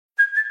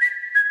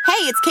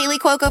it's Kaylee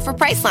Cuoco for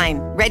Priceline.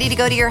 Ready to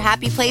go to your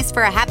happy place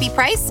for a happy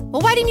price?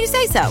 Well, why didn't you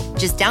say so?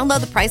 Just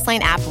download the Priceline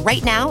app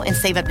right now and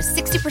save up to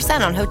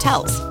 60% on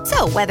hotels.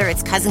 So whether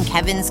it's Cousin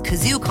Kevin's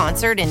Kazoo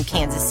Concert in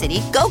Kansas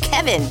City, go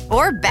Kevin,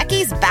 or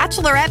Becky's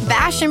Bachelorette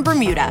Bash in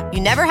Bermuda,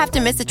 you never have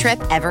to miss a trip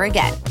ever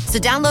again. So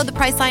download the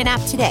Priceline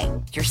app today.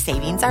 Your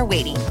savings are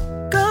waiting.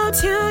 Go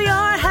to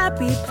your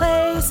happy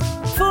place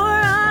for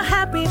a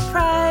happy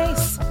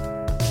price.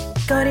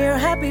 Go to your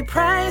happy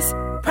price,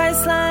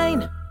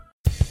 Priceline.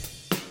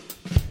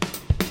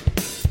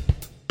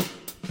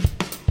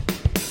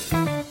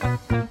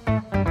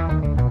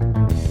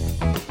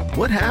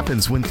 What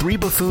happens when three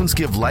buffoons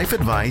give life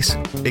advice,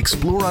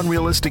 explore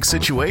unrealistic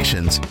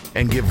situations,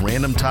 and give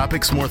random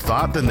topics more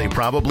thought than they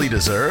probably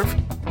deserve?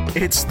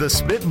 It's the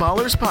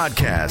Spitballers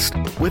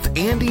Podcast with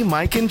Andy,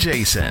 Mike, and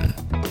Jason.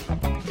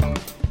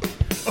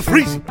 A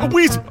freeze, a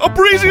wheeze, a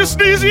breezy, a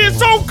sneezy, it's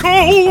so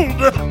cold!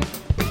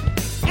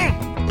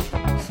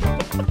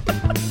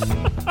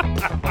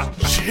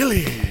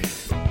 Chilly.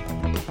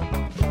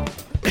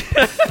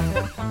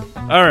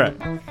 All right.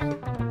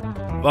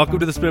 Welcome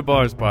to the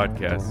Spitballers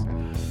Podcast.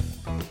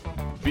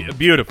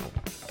 Beautiful.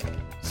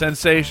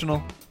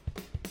 Sensational.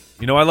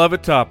 You know I love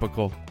it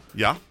topical.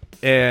 Yeah.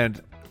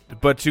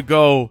 But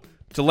to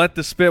let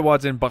the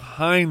Spitwads in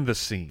behind the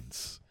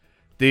scenes.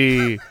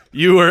 You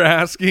were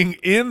asking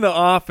in the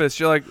office,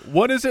 you're like,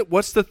 what is it?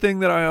 What's the thing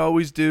that I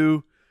always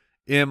do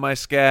in my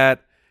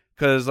scat?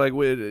 Because like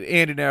with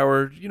Andy and I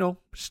were,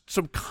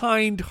 some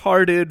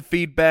kind-hearted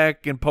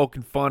feedback and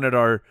poking fun at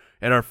our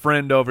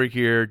friend over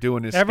here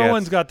doing his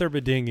Everyone's skats. got their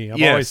bedingy. I've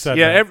Yes, always said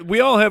yeah, that. we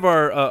all have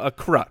our a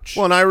crutch.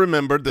 Well, and I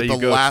remembered that that the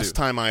you go last to.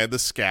 time I had the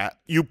scat,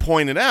 you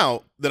pointed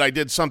out that I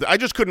did something. I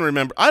just couldn't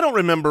remember. I don't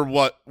remember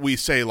what we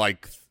say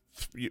like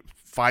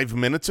 5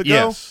 minutes ago.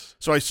 Yes.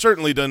 So I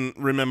certainly didn't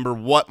remember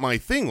what my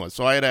thing was.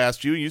 So I had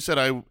asked you. You said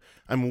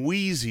I'm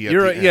wheezy at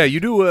You're the end. yeah, you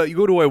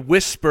go to a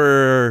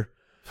whisper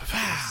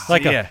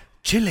Like yeah. a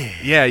chili.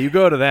 Yeah, you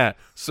go to that.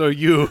 So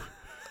you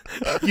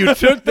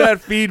took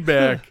that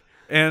feedback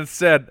and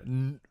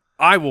said,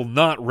 I will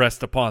not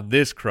rest upon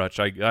this crutch.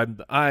 I'm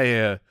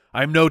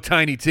no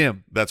Tiny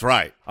Tim. That's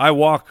right. I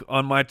walk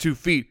on my 2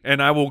 feet,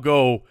 and I will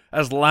go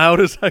as loud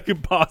as I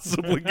can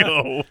possibly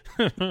go.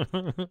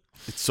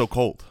 It's so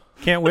cold.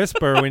 Can't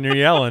whisper when you're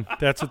yelling.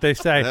 That's what they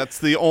say. That's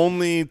the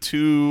only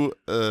two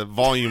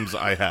volumes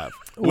I have.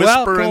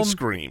 Whisper and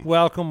scream.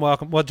 Welcome.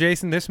 Well,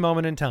 Jason, this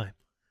moment in time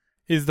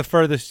is the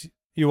furthest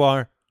you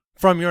are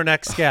from your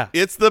next scat.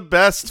 It's the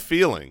best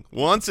feeling.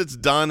 Once it's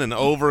done and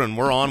over and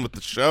we're on with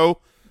the show.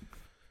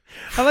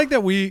 I like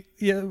that we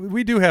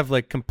do have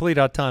like complete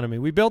autonomy.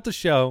 We built a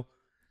show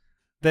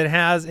that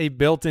has a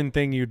built-in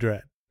thing you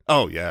dread.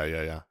 Oh,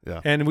 yeah.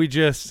 And we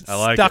just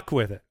like stuck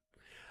with it.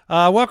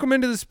 Welcome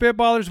into the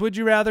Spitballers. Would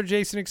you rather?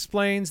 Jason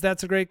explains.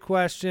 That's a great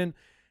question.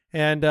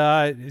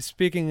 And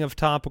speaking of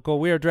topical,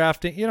 we are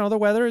drafting. The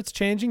weather, it's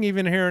changing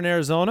even here in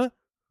Arizona.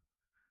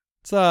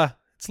 It's a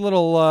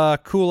little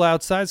cool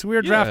outside, so we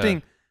are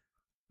drafting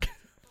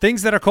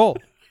things that are cold.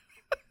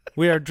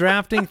 We are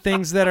drafting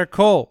things that are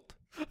cold.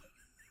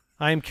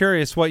 I am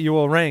curious what you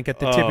will rank at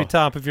the tippy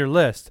top of your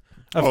list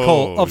of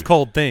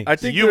cold things. I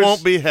think you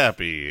won't be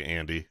happy,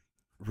 Andy.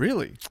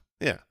 Really?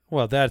 Yeah.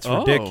 Well, that's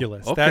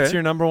ridiculous. Okay. That's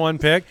your number one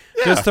pick?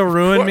 Yeah. Just to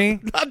ruin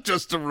me? Not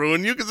just to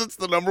ruin you, because it's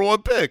the number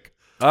one pick.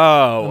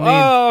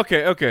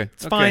 Okay.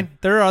 It's fine.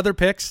 There are other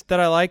picks that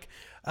I like.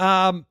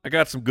 I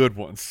got some good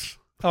ones.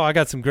 Oh, I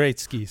got some great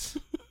skis.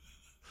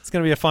 It's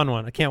going to be a fun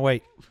one. I can't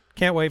wait.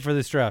 Can't wait for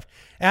this draft.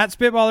 At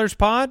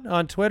SpitballersPod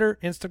on Twitter,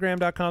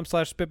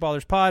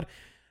 Instagram.com/SpitballersPod.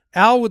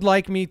 Al would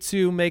like me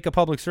to make a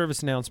public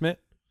service announcement.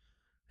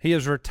 He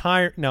is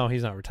retired. No,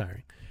 he's not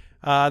retiring.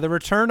 The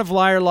return of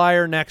Liar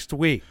Liar next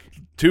week.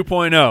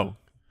 2.0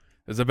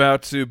 is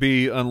about to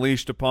be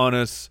unleashed upon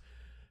us.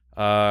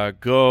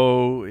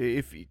 Go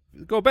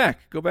back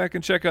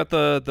and check out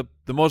the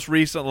most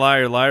recent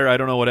Liar Liar. I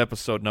don't know what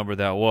episode number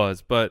that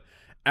was, but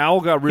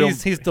Al got real.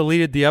 He's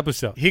deleted the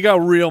episode. He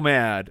got real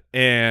mad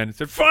and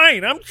said,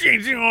 "Fine, I'm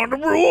changing all the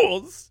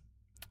rules."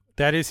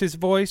 That is his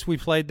voice. We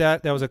played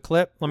that. That was a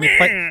clip. Let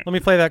me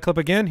play that clip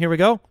again. Here we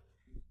go.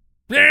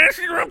 Yeah,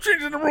 I'm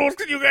changing the rules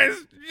because you guys.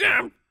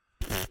 Yeah.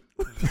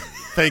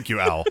 Thank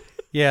you, Al.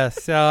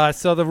 Yes.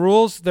 So the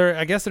rules,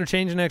 I guess they're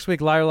changing next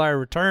week. Liar Liar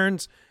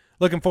returns.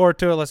 Looking forward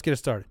to it. Let's get it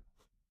started.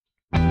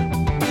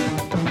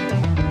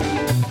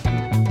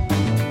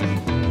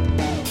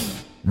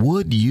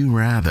 Would you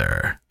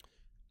rather?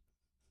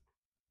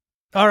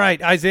 All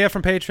right, Isaiah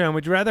from Patreon.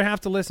 Would you rather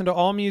have to listen to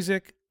all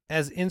music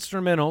as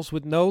instrumentals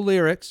with no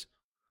lyrics,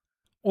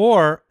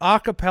 or a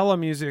cappella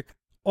music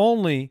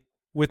only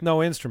with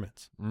no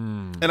instruments?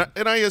 And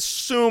I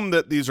assume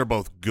that these are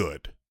both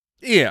good.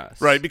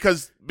 Yes. Right,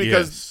 because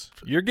Yes.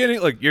 you're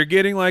getting like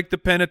the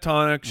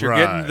Pentatonics, you're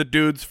getting the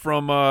dudes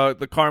from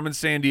the Carmen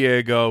San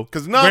Diego.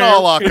 Because not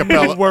all a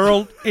cappella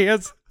world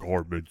is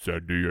Carmen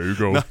San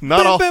Diego.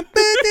 not all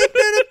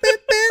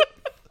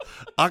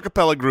a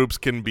cappella groups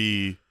can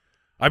be.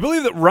 I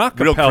believe that Real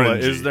Rockapella cringy.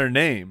 is their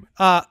name.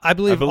 I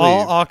believe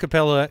all a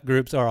cappella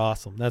groups are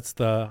awesome. That's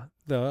the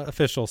the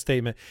official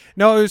statement.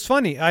 No, it was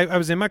funny. I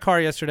was in my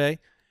car yesterday,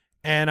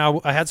 and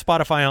I had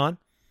Spotify on,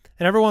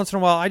 and every once in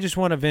a while, I just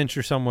want to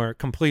venture somewhere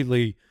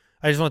completely.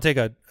 I just want to take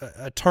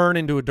a turn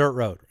into a dirt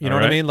road. You know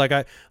what I mean? Like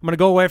I'm going to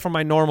go away from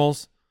my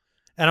normals,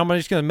 and I'm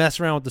just going to mess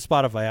around with the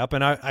Spotify app.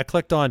 And I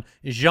clicked on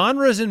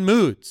genres and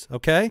moods,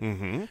 okay?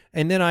 Mm-hmm.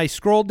 And then I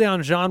scrolled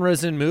down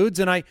genres and moods,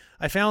 and I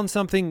found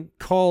something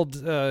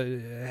called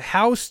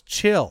House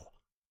Chill.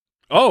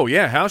 Oh,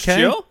 yeah, House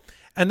Chill?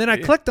 And then I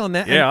clicked on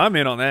that. Yeah, I'm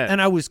in on that.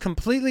 And I was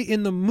completely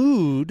in the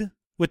mood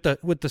with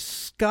the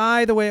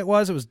sky the way it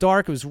was. It was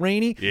dark. It was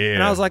rainy. Yeah.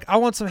 And I was like, I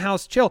want some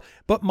House Chill.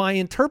 But my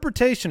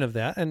interpretation of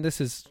that, and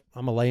this is,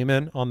 I'm a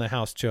layman on the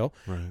House Chill,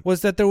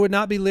 was that there would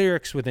not be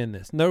lyrics within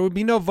this. There would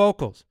be no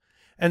vocals.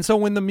 And so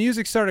when the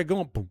music started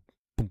going boom,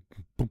 boom,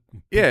 boom,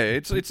 boom, yeah,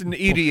 it's an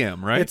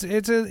EDM, right? It's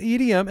an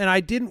EDM, and I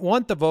didn't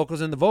want the vocals,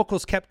 and the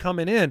vocals kept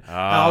coming in.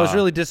 I was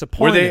really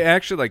disappointed. Were they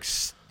actually like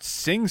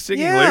singing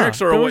yeah,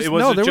 lyrics, or there was, it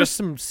was no? it There just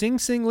was some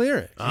sing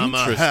lyrics. I'm a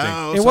Interesting.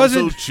 house, It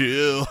wasn't- I'm so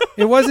chill.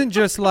 It wasn't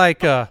just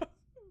like a,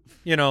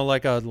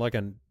 like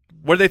a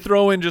where they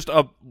throw in just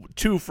a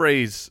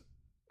phrase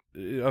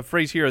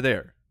here or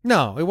there?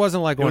 no, it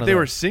wasn't like one of They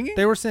were those. singing.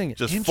 They were singing.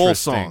 Just full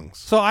Interesting. songs.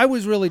 So I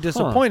was really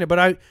disappointed,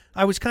 but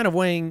I was kind of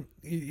weighing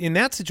in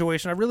that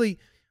situation. I really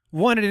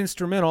wanted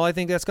instrumental. I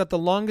think that's got the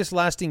longest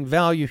lasting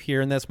value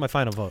here, and that's my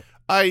final vote.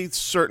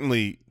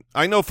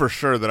 I know for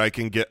sure that I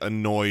can get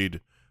annoyed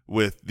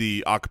with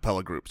the a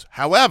cappella groups.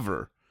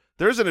 However,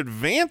 there's an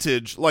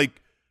advantage,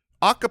 like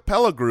a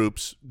cappella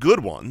groups,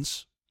 good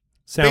ones,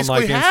 Sound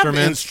basically like have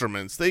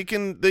instruments. They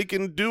can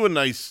do a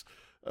nice,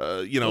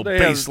 Well, they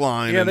bass have-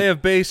 line. Yeah, and- they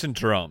have bass and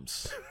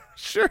drums.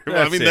 Sure. I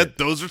That's mean, it.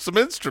 those are some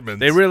instruments.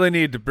 They really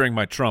need to bring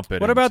my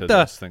trumpet. What about into the-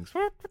 those things?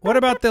 What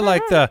about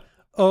the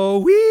oh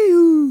wee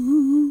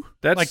ooh,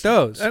 That's like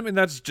those? I mean,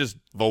 that's just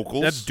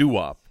vocals. that's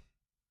doo-wop.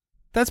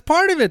 That's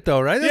part of it, though,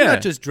 right? That's Yeah.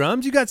 not just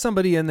drums. You got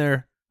somebody in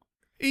there.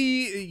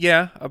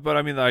 Yeah, but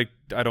I mean, I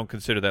don't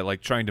consider that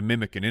like trying to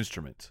mimic an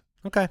instrument.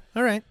 Okay,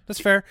 all right, that's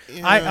fair.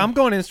 Yeah. I'm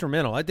going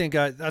instrumental. I think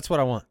that's what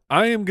I want.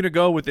 I am going to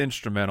go with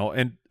instrumental,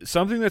 and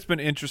something that's been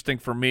interesting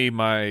for me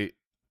my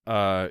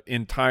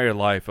entire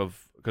life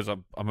because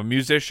I'm a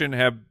musician,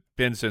 have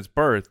been since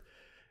birth,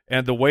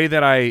 and the way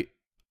that I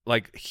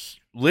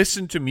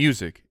listen to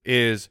music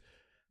is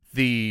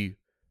the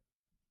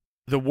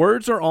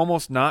words are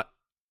almost not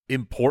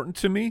important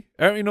to me.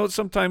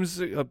 Sometimes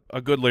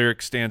a good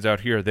lyric stands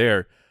out here or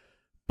there,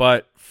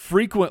 but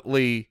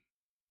frequently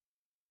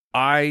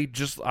I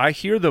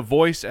hear the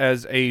voice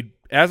as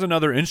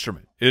another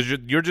instrument.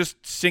 You're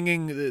just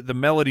singing the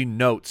melody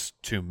notes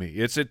to me.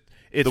 It's the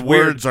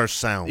weird. words are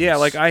sounds. Yeah,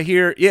 like I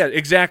hear. Yeah,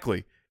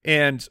 exactly.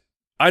 And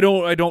I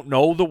don't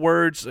know the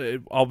words.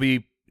 I'll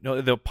be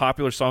the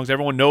popular songs.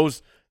 Everyone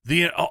knows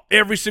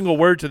every single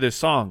word to this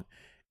song,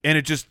 and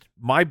it just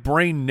my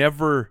brain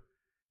never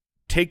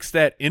takes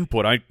that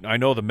input. I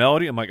know the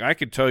melody. I'm like, I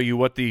could tell you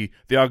what the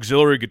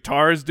auxiliary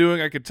guitar is doing.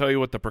 I could tell you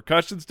what the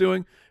percussion's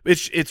doing.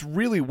 It's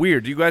really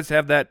weird. Do you guys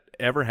have that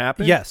ever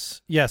happen?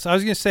 Yes. I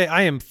was going to say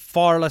I am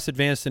far less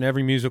advanced in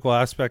every musical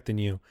aspect than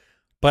you,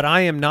 but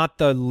I am not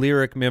the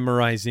lyric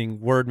memorizing,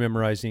 word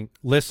memorizing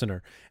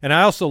listener. And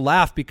I also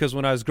laugh because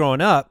when I was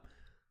growing up,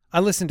 I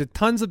listened to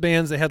tons of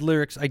bands that had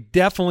lyrics I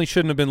definitely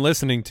shouldn't have been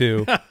listening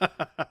to,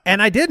 and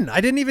I didn't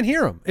even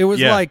hear them. It was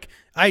like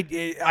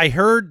I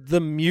heard the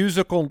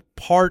musical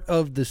part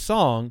of the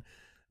song,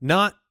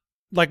 not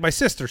like my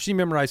sister. She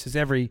memorizes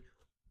every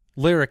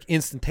lyric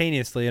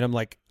instantaneously, and I'm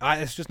like,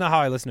 it's just not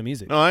how I listen to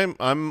music. No,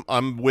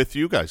 I'm with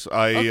you guys.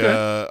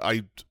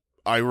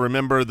 I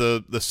remember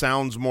the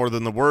sounds more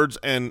than the words,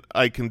 and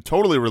I can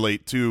totally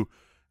relate to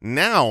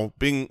now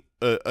being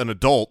an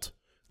adult,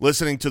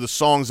 listening to the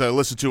songs that I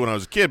listened to when I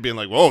was a kid, being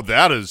like, "Whoa,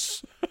 that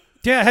is."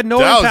 Yeah, it had no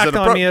that was impact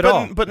on me at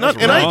all. But not,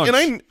 That's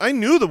and I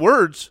knew the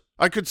words.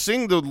 I could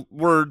sing the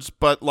words,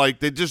 but like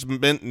they just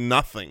meant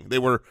nothing. They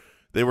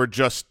were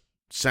just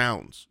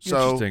sounds.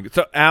 So Interesting.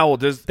 So Owl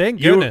does.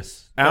 Thank you-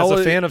 goodness. Owl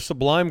As a fan of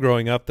Sublime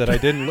growing up, that I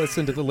didn't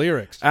listen to the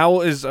lyrics.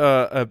 Owl is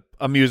a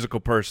musical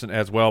person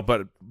as well,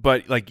 but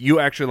like you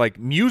actually like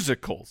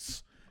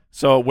musicals.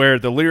 So where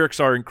the lyrics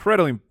are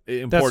incredibly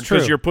important true.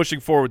 because you're pushing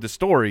forward the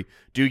story.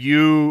 Are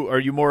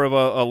you more of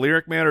a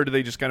lyric man, or do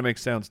they just kind of make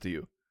sounds to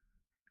you?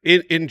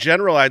 In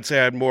general, I'd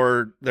say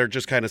they're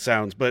just kind of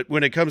sounds. But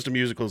when it comes to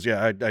musicals,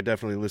 yeah, I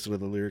definitely listen to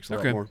the lyrics a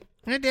lot more.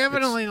 I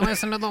definitely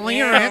listen to the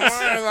lyrics.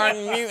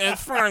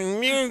 it's for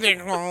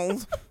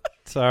musicals.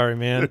 Sorry,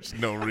 man. There's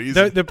no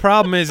reason. The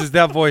problem is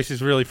that voice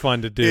is really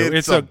fun to do.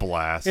 It's a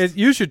blast.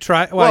 You should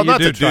try. Well, you not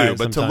do to try do, it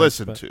but to sometimes,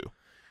 listen but- to.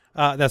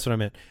 That's what I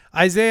meant.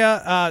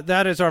 Isaiah,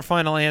 that is our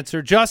final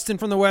answer. Justin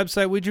from the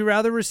website, would you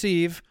rather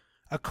receive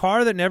a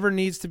car that never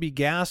needs to be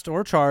gassed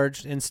or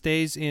charged and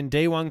stays in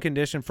day one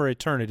condition for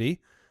eternity?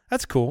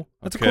 That's cool.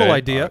 That's a Okay. cool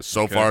idea.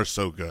 So far,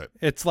 so good.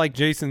 It's like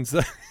Jason's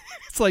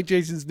it's like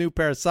Jason's new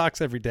pair of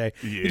socks every day.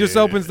 He just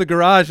Yeah. opens the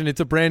garage and it's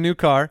a brand new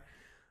car,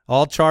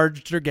 all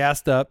charged or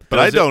gassed up. But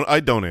I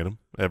donate them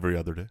every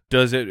other day.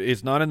 Does it?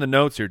 It's not in the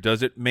notes here.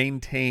 Does it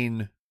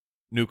maintain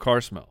new car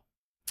smell?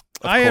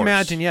 I course.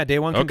 imagine, day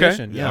one Okay.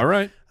 condition. Yeah. All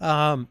right.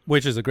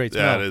 Which is a great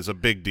That smell. is a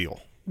big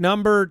deal.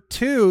 Number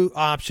 2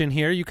 option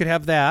here, you could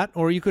have that,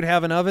 or you could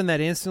have an oven that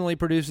instantly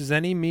produces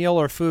any meal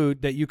or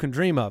food that you can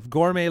dream of.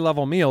 Gourmet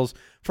level meals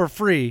for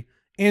free,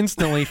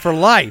 instantly for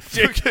life.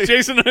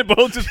 Jason and I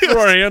both just threw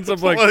our hands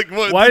up like, Like,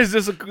 what- why is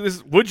this,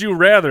 this? Would you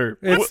rather?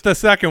 It's the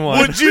second one.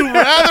 Would you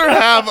rather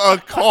have a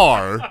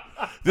car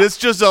that's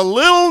just a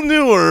little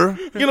newer,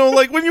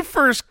 like when you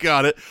first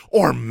got it,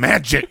 or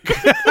magic?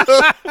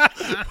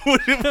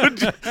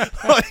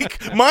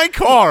 Like, my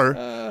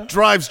car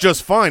drives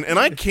just fine, and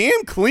I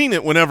can clean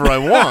it whenever I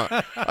want.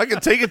 I can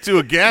take it to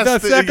a gas The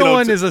station. second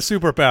one is a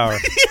superpower.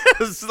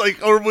 Yes,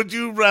 like, or would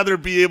you rather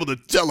be able to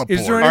teleport?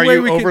 Is there any Are way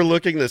you we can-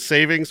 overlooking the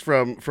savings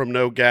from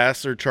no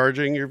gas or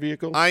charging your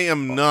vehicle? I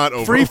am not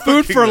over. Free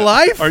food for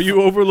life? Are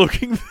you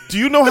overlooking? Do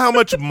you know how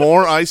much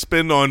more I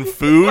spend on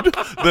food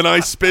than I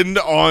spend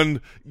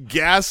on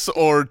gas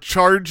or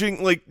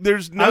charging? Like,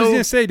 there's no. I was going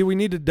to say, do we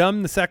need to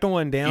dumb the second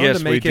one down Yes,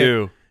 to we make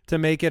do. to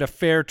make it a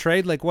fair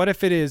trade? Like, what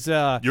if it is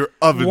your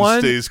oven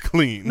one- stays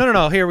clean.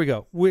 No. Here we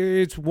go.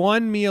 It's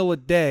one meal a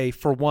day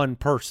for one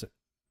person,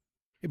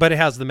 but it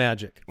has the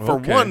magic. For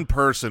Okay. one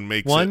person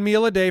makes One it.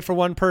 meal a day for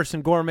one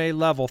person, gourmet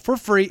level, for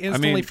free,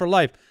 instantly for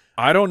life.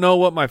 I don't know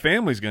what my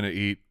family's going to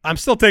eat. I'm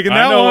still taking I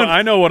that know. one.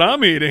 I know what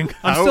I'm eating.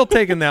 I'm still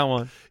taking that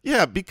one.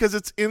 Yeah, because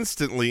it's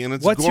instantly and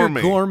it's What's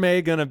gourmet. your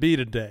gourmet going to be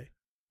today?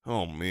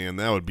 Oh man,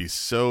 that would be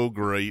so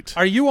great.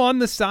 Are you on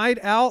the side,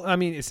 Al? I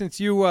mean, since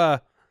you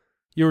were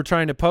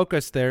trying to poke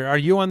us there, are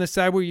you on the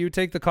side where you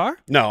take the car?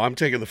 No, I'm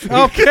taking the food.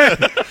 Okay.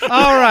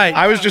 All right.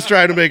 I was just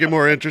trying to make it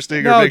more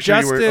interesting or make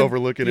sure you weren't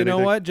overlooking you anything.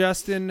 know what,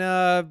 Justin?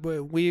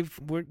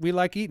 We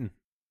like eating.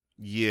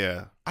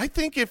 Yeah, I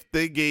think if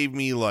they gave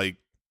me like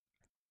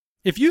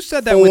If you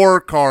said that, with, 4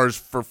 cars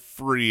for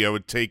free, I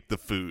would take the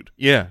food.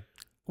 Yeah.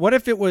 what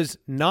if it was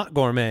not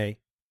gourmet?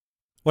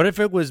 What if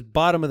it was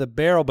bottom of the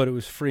barrel, but it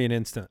was free and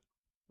instant?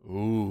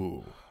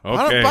 Ooh.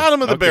 Bottom, Okay.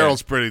 bottom of the Okay.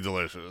 barrel's pretty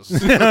delicious. you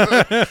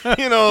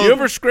You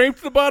ever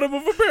scraped the bottom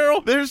of a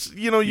barrel? there's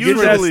You get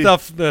usually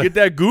that stuff. Get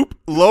that goop?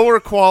 lower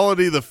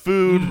quality the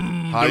food,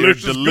 higher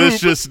delicious goop.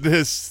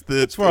 deliciousness.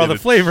 That's where all the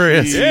flavor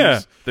is.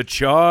 Yeah. The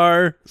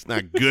char, It's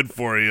not good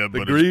for you, the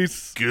but grease.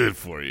 it's good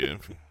for you.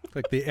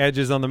 Like the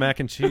edges on the mac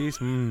and cheese.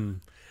 Mm.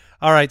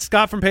 All right,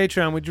 Scott from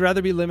Patreon. Would you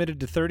rather be limited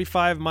to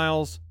 35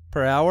 miles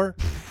per hour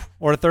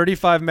or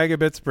 35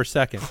 megabits per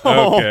second?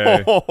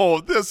 Okay. Oh,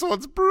 this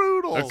one's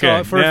brutal. Okay.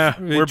 So for Nah,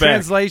 we're back.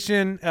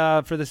 translation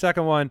for the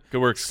second one,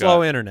 Good work, Scott.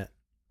 slow internet.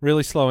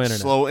 Really slow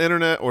internet. Slow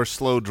internet or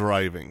slow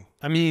driving?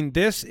 I mean,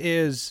 this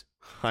is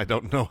I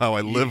don't know how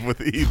I live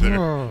with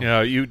either.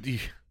 Yeah,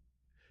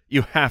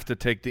 you have to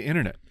take the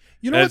internet.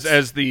 You know as what's-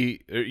 as the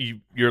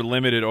you're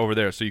limited over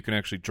there, so you can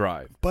actually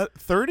drive. But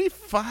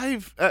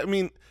 35, I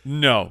mean,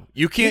 No,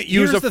 you can't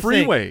Here's use a the thing.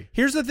 freeway.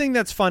 Here's the thing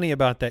that's funny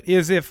about that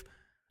is if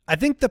I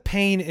think the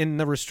pain in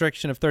the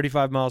restriction of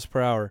 35 miles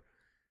per hour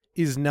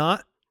is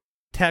not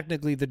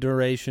technically the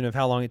duration of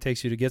how long it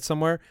takes you to get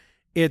somewhere.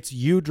 It's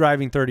you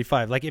driving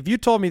 35. Like if you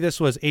told me this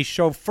was a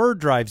chauffeur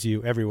drives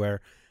you everywhere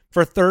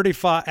for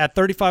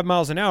 35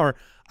 miles an hour,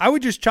 I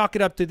would just chalk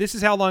it up to this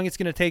is how long it's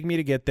going to take me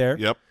to get there.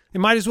 Yep. It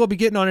might as well be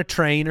getting on a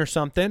train or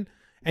something,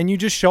 and you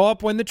just show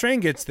up when the train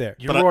gets there.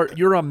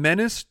 You're a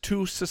menace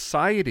to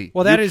society.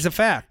 Well, that is a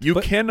fact. you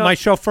but cannot- My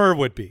chauffeur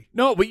would be.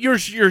 No, but your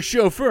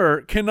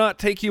chauffeur cannot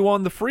take you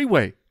on the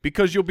freeway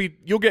because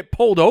you'll get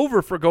pulled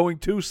over for going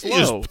too you slow.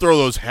 just throw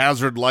those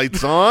hazard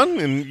lights on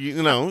and,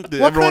 What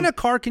everyone, kind of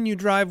car can you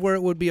drive where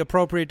it would be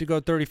appropriate to go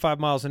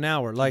 35 miles an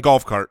hour? Like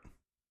golf cart.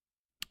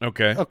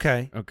 Okay.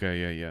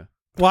 Okay. Yeah.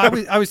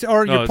 Well, I was,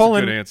 or No, you're that's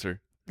pulling a good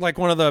answer. like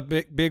one of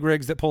the big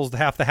rigs that pulls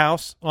half the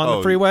house on Oh,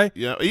 the freeway.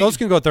 yeah. Those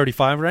can go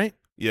 35, right?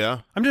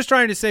 Yeah. I'm just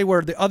trying to say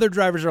where the other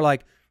drivers are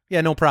like,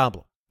 yeah, no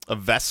problem. A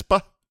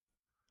Vespa?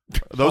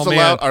 Are those Oh, man.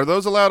 allowed? Are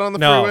those allowed on the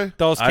No, freeway?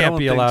 those I can't don't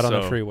be think allowed on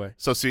the so. freeway.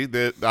 So see,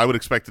 I would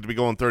expect it to be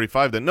going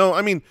 35 then. No,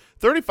 I mean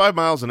 35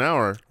 miles an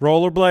hour.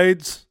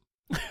 Rollerblades.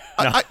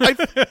 I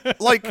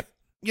like,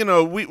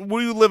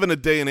 we live in a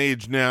day and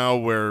age now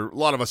where a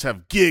lot of us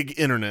have gig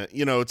internet.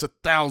 It's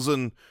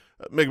 1,000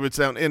 megabits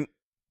down,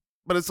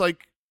 but it's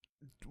like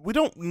we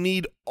don't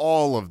need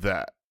all of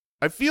that.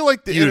 I feel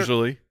like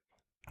Usually.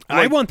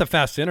 I want the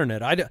fast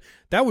internet.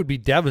 That would be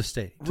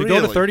devastating. To go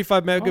to Really?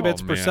 35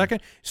 megabits Oh, per man.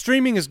 second,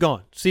 streaming is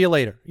gone. See you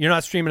later. You're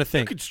not streaming a You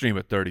thing. could stream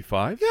at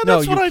 35. Yeah, No,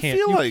 that's what you I can't.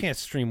 feel You like. can't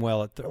stream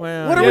well at.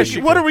 Well, What are yes, we?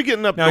 you What could. are we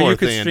getting up No, north? you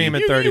could Andy? stream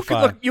at You can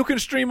 35. you can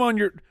stream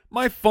on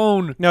my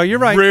phone. No, you're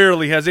right.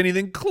 Rarely has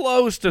anything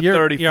close to You're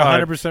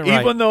 35. 100%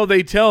 right. Even though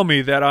they tell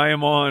me that I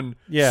am on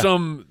Yeah.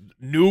 some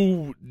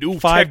new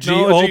 5G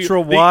technology. ultra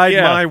wide,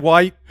 yeah. my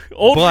white.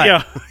 Ultra, butt.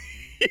 yeah.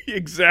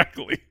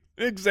 Exactly.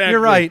 You're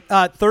right.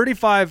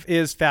 35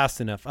 is fast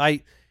enough.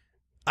 I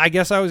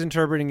guess I was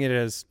interpreting it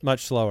as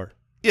much slower.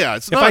 Yeah,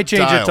 it's If not I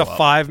change it to dial-up.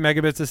 5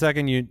 megabits a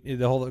second,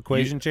 the whole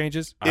equation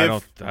changes. I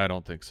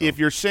don't think so. If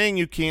you're saying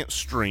you can't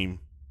stream,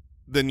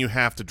 then you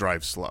have to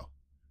drive slow,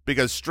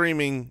 because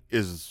streaming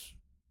is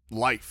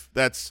life.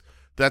 That's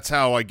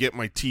how I get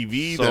my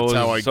TV. That's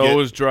how I get. So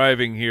is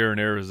driving here in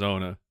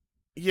Arizona.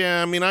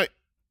 Yeah, I mean,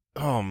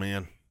 Oh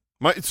man,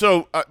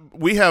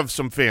 we have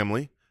some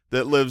family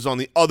that lives on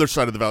the other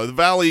side of the valley. The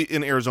valley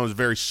in Arizona is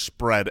very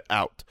spread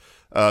out.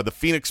 The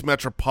Phoenix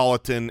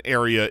metropolitan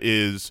area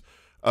is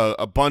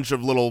a bunch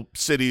of little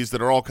cities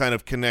that are all kind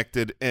of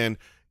connected, and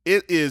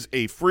it is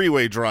a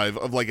freeway drive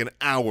of like an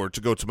hour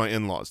to go to my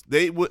in-laws.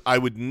 I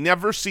would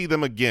never see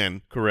them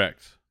again.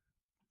 Correct.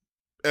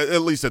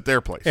 At least at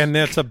their place. And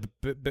that's a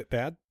bit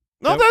bad.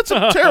 No, that's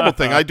a terrible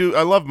thing. I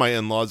love my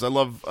in-laws. I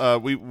love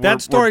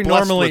that story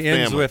normally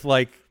ends with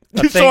like.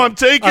 So I'm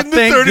taking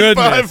the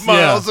 35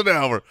 miles an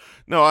hour.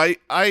 No,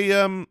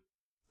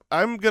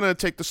 I'm gonna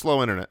take the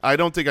slow internet. I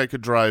don't think I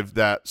could drive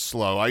that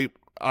slow.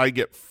 I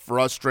get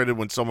frustrated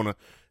when someone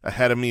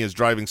ahead of me is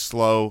driving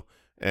slow,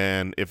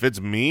 and if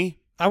it's me,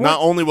 not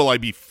only will I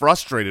be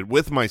frustrated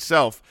with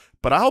myself,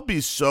 but I'll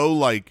be so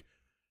like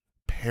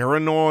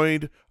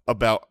paranoid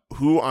about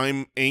who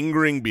I'm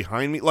angering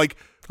behind me. Like,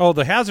 oh,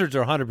 the hazards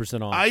are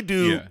 100% on. I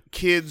do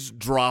kids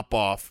drop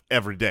off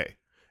every day.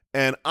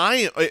 And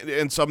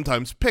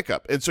sometimes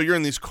pickup. And so you're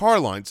in these car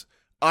lines.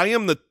 I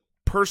am the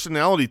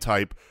personality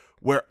type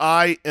where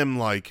I am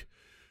like,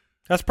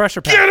 that's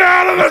pressure pack. Get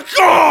out of the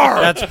car!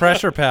 That's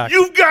pressure pack.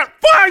 You've got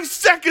 5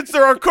 seconds.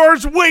 There are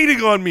cars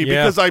waiting on me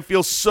because I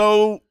feel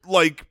so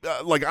like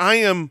I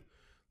am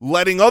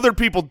letting other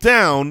people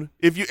down.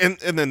 If you and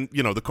then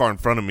the car in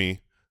front of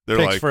me, they're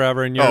takes like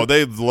forever. And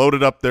they've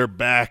loaded up their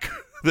back.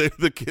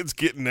 The kid's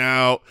getting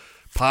out,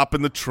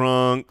 popping the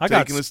trunk,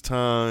 taking his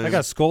time. I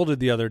got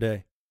scolded the other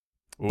day.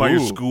 By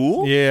your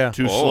school? Yeah.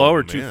 Too slow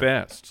or too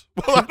fast?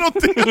 Well, I don't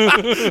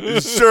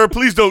think. Sir,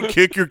 please don't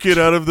kick your kid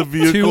out of the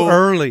vehicle. Too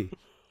early.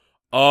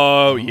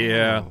 Oh,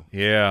 yeah.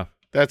 Yeah.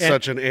 That's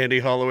such an Andy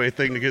Holloway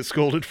thing to get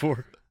scolded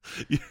for.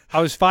 I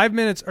was 5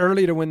 minutes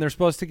early to when they're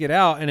supposed to get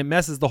out, and it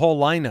messes the whole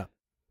lineup.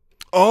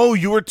 Oh,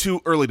 you were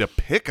too early to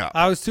pick up.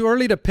 I was too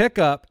early to pick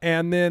up,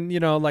 and then,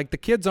 like the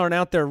kids aren't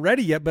out there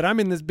ready yet, but I'm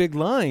in this big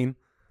line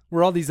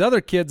where all these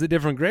other kids at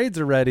different grades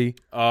are ready.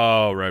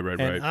 Oh, right.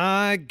 And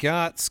I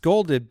got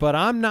scolded, but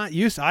I'm not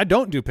used to, I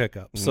don't do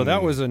pickups, so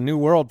that was a new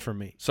world for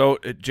me. So,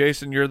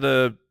 Jason, you're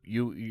the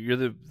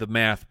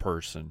math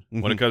person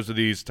when it comes to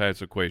these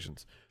types of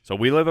equations. So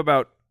we live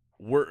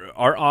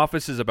our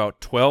office is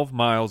about 12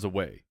 miles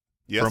away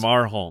from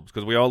our homes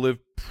because we all live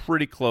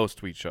pretty close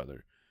to each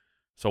other.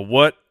 So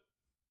what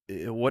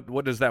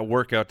does that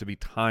work out to be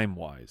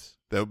time-wise?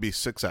 That would be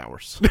 6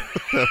 hours.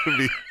 That would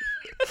be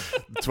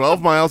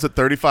 12 miles at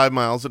 35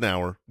 miles an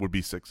hour would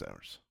be 6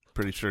 hours.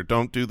 Pretty sure.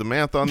 Don't do the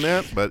math on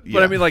that, but yeah.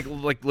 But I mean,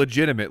 like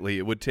legitimately,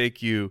 it would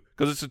take you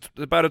because it's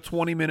about a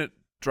 20-minute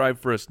drive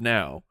for us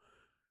now.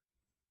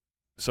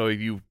 So if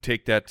you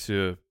take that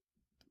to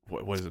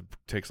what is it?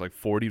 Takes like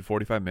 40 to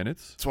 45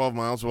 minutes. 12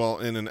 miles. Well,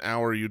 in an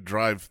hour you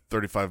drive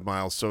 35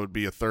 miles, so it'd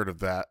be a third of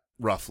that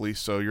roughly.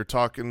 So you're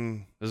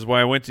talking. This is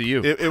why I went to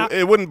you.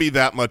 It wouldn't be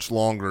that much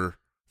longer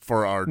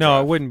for our. No,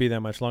 drive. it wouldn't be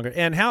that much longer.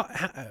 And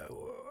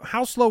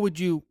how slow would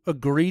you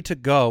agree to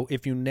go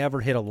if you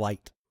never hit a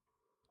light?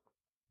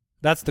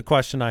 That's the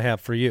question I have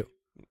for you.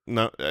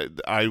 No,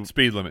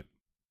 speed limit.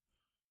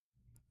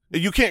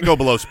 You can't go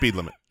below speed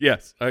limit.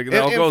 Yes, I'll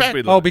go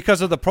speed limit. Oh,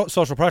 because of the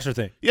social pressure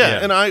thing.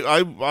 Yeah, and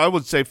I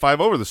would say 5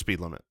 over the speed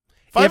limit.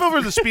 5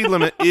 over the speed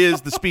limit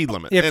is the speed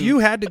limit. If you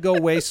had to go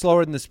way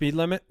slower than the speed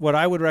limit, what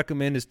I would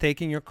recommend is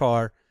taking your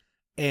car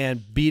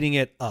and beating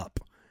it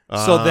up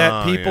so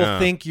that people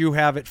think you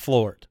have it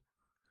floored.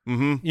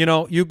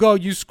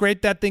 Mm-hmm. You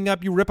scrape that thing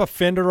up, you rip a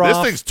fender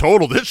off. This thing's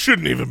totaled. It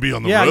shouldn't even be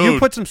on the road. Yeah, you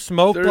put some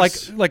smoke,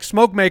 like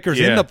smoke makers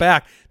in the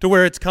back to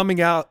where it's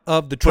coming out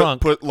of the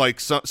trunk. Put like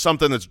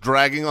something that's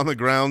dragging on the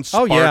ground,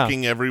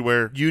 sparking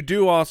everywhere. You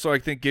do also, I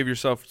think, give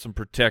yourself some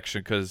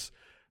protection because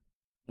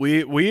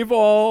we've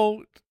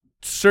all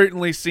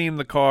certainly seen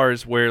the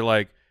cars where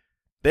like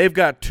they've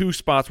got 2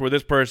 spots where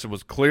this person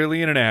was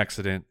clearly in an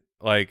accident,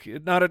 like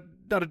not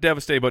a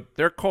devastating, but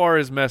their car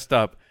is messed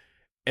up,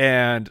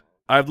 and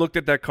I've looked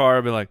at that car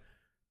and been like,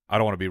 I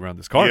don't want to be around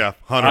this car. Yeah,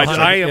 100%.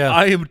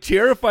 I am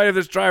terrified of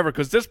this driver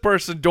because this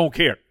person don't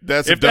care.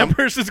 If that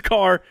person's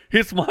car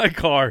hits my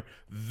car,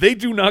 they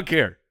do not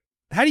care.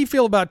 How do you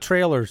feel about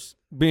trailers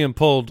being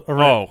pulled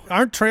around?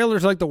 Aren't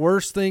trailers like the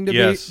worst thing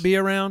to be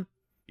around?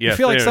 Yes, you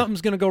feel like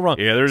something's going to go wrong.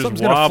 Yeah, there's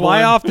something's going to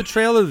fly off the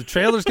trailer. The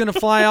trailer's going to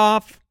fly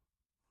off.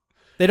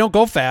 They don't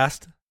go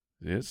fast.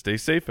 Yeah, stay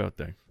safe out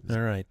there. All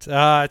right.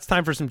 It's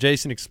time for some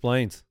Jason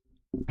Explains.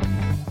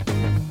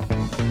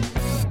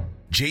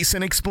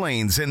 Jason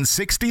Explains in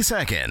 60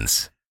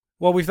 seconds.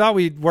 Well, we thought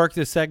we'd work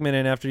this segment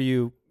in after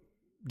you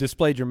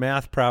displayed your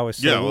math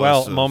prowess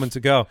moments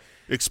ago.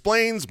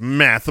 Explains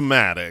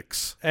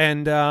mathematics.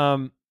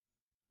 And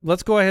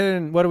let's go ahead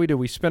and what do?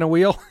 We spin a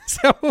wheel? Is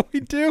that what we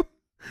do?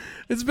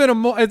 It's been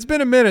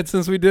a minute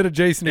since we did a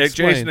Jason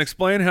Explains. Jason,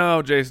 explain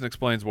how Jason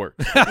Explains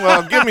works.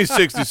 Well, give me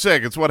 60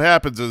 seconds. What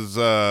happens is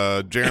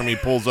Jeremy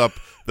pulls up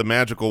the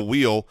magical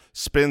wheel,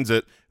 spins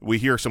it, we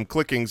hear some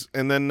clickings,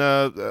 and then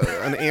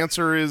an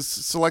answer is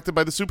selected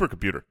by the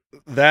supercomputer.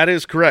 That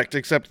is correct,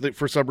 except that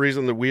for some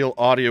reason the wheel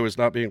audio is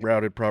not being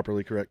routed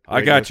properly correct.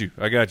 I got you.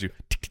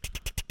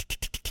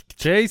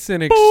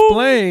 Jason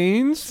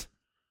Explains.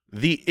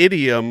 The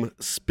idiom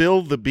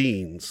 "spill the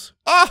beans."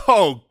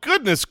 Oh,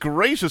 goodness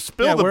gracious!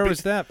 Spill the where be-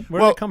 was that?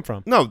 Where did it come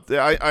from? No,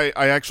 I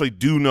actually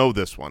do know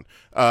this one.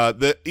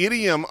 The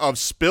idiom of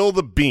 "spill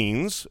the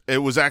beans." It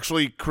was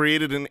actually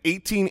created in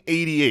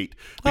 1888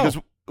 because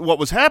what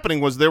was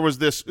happening was there was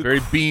this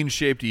Very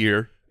bean-shaped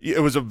year.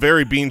 It was a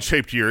very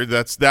bean-shaped year.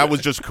 That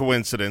was just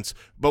coincidence.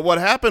 But what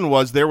happened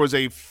was there was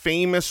a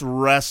famous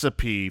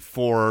recipe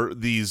for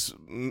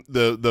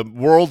the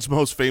world's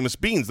most famous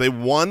beans. They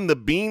won the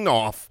bean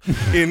off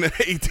in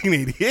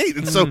 1888,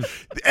 and so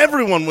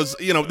everyone was,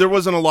 there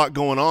wasn't a lot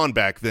going on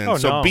back then. Oh,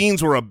 so no.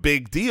 beans were a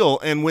big deal,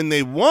 and when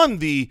they won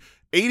the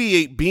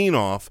 88 bean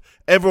off,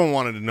 everyone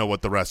wanted to know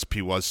what the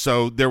recipe was.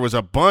 So there was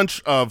a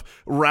bunch of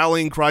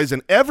rallying cries,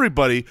 and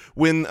everybody,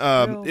 when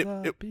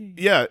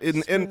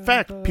in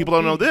fact, people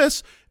don't know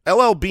this.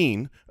 LL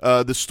Bean,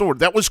 the store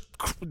that was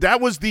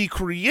the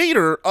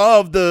creator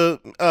of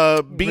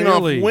the bean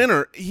Really? off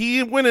winner.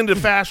 He went into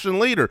fashion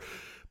later,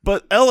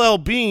 but LL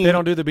Bean. They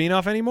don't do the bean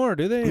off anymore,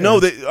 do they? No,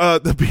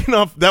 the bean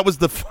off, that was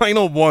the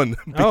final one.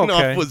 Bean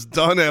okay. off was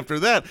done after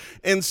that.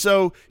 And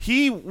so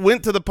he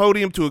went to the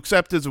podium to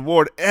accept his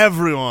award.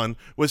 Everyone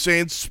was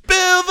saying,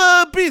 "Spill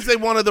the beans." They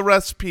wanted the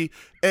recipe,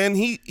 and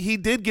he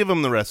did give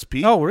him the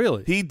recipe. Oh,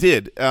 really? He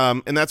did.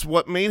 And that's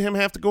what made him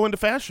have to go into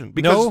fashion,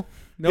 because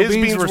No his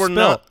beans were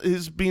not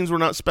his beans were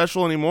not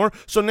special anymore.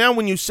 So now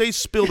when you say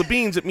 "spill the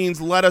beans," it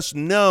means let us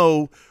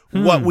know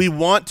what we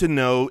want to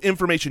know,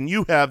 information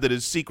you have that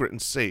is secret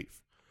and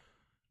safe.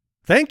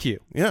 Thank you.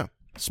 Yeah.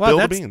 Spill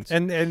the that's- beans.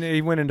 And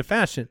he went into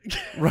fashion.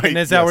 Right. And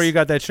is that yes. where you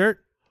got that shirt?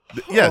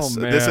 Yes, Oh,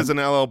 this man. is an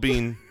LL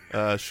Bean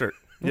shirt.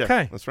 Yeah,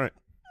 Okay. that's right.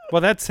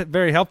 Well, that's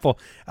very helpful.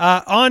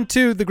 On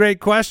to the great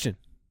question.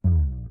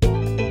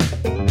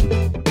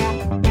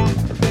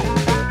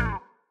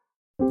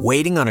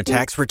 Waiting on a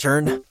tax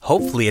return?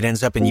 Hopefully it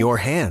ends up in your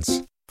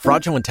hands.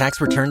 Fraudulent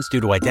tax returns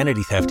due to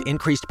identity theft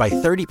increased by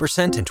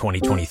 30% in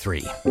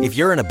 2023. If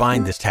you're in a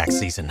bind this tax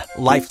season,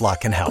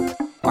 LifeLock can help.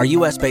 Our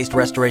U.S.-based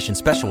restoration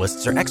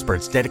specialists are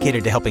experts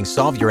dedicated to helping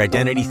solve your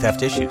identity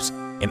theft issues.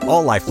 And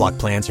all LifeLock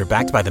plans are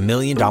backed by the $1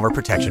 Million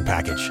Protection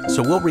Package.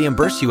 So we'll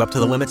reimburse you up to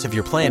the limits of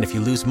your plan if you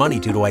lose money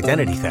due to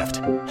identity theft.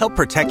 Help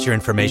protect your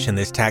information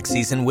this tax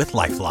season with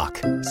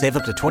LifeLock. Save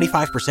up to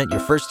 25% your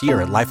first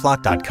year at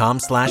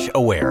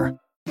LifeLock.com/aware.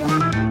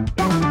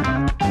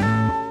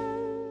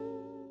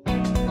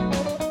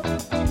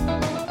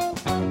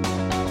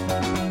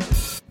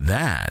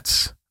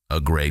 That's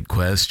a great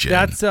question.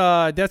 That's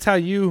how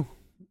you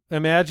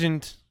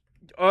imagined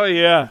Oh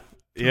yeah,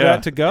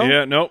 that to go?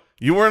 Yeah, nope.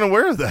 You weren't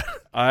aware of that.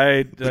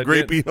 The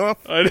Great Bean Off?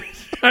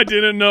 I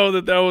didn't know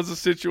that was a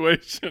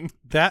situation.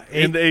 that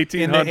In the 1800s.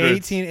 In the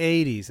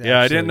 1880s. Yeah,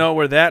 I actually. didn't know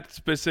where that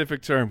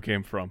specific term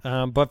came from.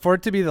 But for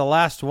it to be the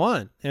last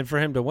one and for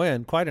him to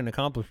win, quite an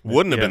accomplishment.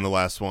 Wouldn't have Yeah. been the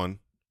last one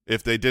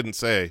if they didn't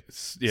say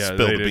Yeah, spill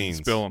they the didn't beans.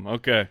 Spill them.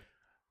 Okay.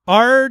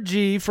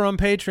 RG from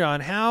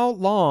Patreon. How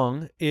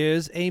long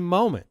is a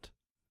moment?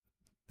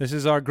 This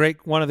is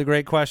one of the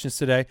great questions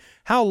today.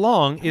 How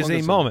long is long a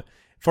is moment?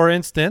 For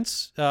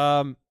instance,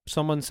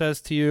 someone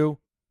says to you,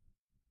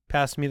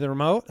 "Pass me the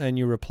remote," and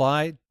you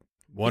reply,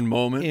 1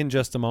 moment. "In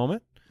just a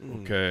moment."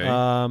 Okay.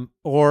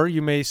 Or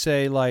you may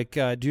say, like,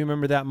 "Do you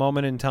remember that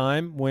moment in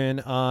time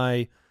when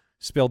I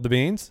spilled the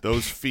beans?"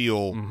 Those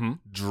feel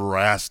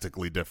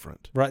drastically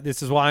different. Right.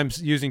 This is why I'm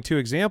using two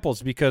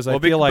examples, because I Well,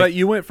 feel like but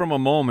you went from a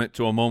moment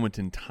to a moment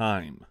in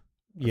time.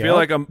 I Yep, feel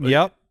like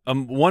yep.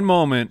 1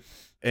 moment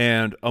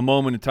and a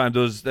moment in time.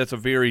 That's a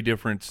very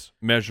different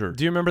measure.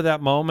 Do you remember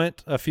that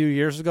moment a few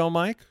years ago,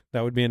 Mike?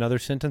 That would be another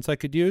sentence I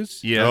could use.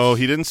 Yes. Oh,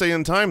 he didn't say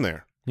in time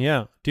there.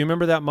 Yeah. Do you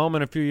remember that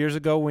moment a few years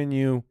ago when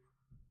you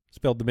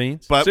spilled the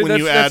beans? But See, when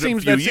you add a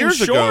few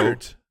years ago,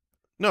 short.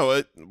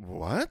 no,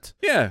 what?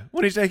 Yeah,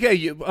 when he's like,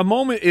 "Hey, a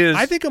moment is,"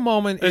 I think a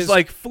moment is is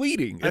like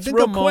fleeting. I It's think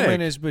real a moment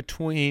quick. is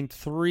between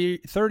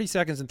 30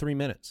 seconds and 3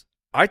 minutes.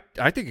 I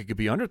think it could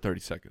be under 30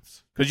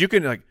 seconds because you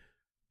can like,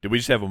 did we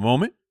just have a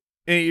moment?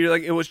 And you're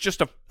like, it was just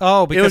a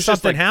Oh, it because was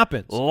just something like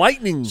happens.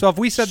 lightning. So if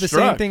we said the same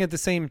struck. thing at the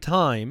same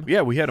time,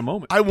 Yeah, we had a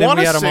moment. I Then want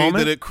we to had a say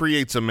moment? that it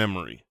creates a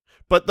memory.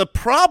 But the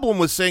problem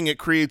with saying it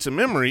creates a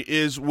memory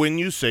is when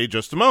you say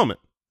just a moment.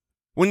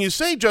 When you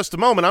say just a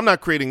moment, I'm not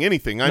creating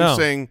anything. I'm No.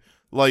 saying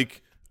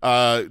like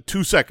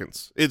 2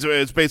 seconds.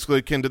 It's basically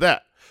akin to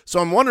that. So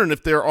I'm wondering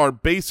if there are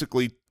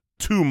basically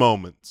 2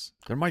 moments.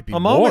 There might be a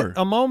more. moment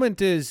a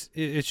moment is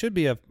it should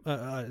be a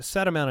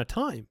set amount of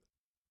time.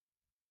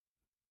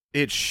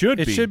 It should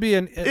It be. should be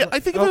an Yeah, I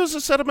think if oh, it was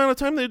a set amount of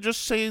time, they'd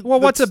just say well,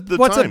 what's a the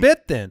bit time.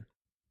 then?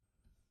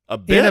 A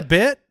bit? In a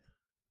bit?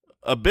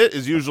 A bit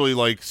is usually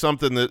like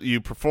something that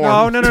you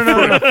perform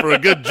No. for a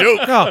good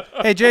joke. No.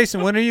 Hey,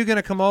 Jason, when are you going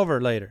to come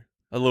over later?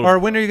 a little Or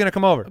when are you going to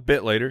come over? a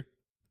bit later.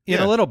 In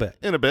Yeah. a little bit.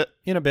 In a bit.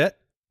 In a bit.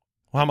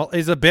 Well,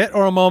 is a bit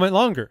or a moment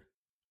longer?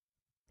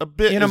 A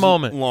bit In a is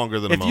moment. longer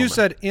than a If moment. you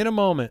said in a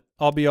moment,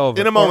 I'll be over.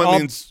 in a Or moment I'll-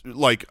 means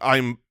like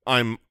I'm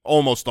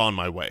almost on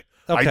my way.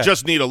 Okay. I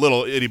just need a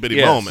little itty-bitty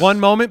Yes. moment. One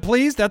moment,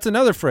 please. That's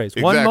another phrase.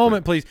 One Exactly.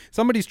 moment, please.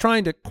 Somebody's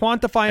trying to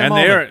quantify a And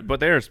moment.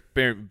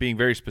 they're being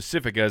very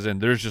specific, as in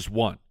there's just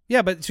one.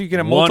 Yeah, but so you can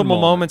have One multiple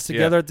moment. moments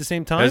together Yeah. at the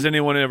same time? Has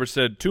anyone ever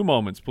said 2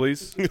 moments,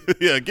 please?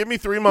 Yeah, give me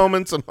 3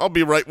 moments and I'll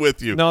be right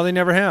with you. No, they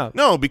never have.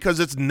 No, because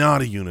it's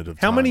not a unit of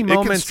time. How many It can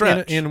moments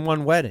stretch. in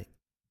one wedding?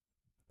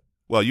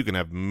 Well, you can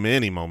have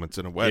many moments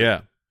in a wedding.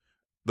 Yeah.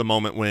 The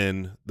moment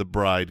when the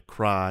bride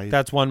cried.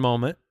 That's one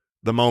moment.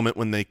 The moment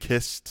when they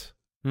kissed.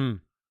 Hmm.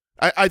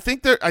 I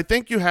think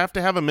you have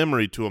to have a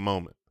memory to a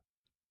moment.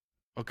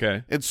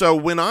 Okay. And so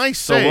when I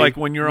say So like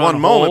when you're one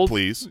on moment, hold,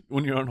 please.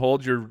 When you're on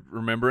hold, you're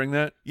remembering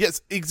that?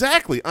 Yes,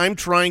 exactly. I'm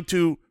trying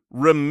to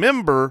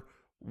remember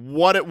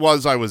what it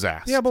was I was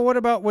asked. Yeah, but what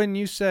about when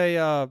you say,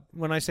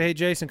 when I say, hey,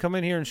 Jason, come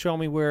in here and show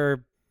me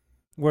where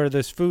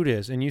this food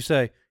is, and you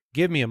say,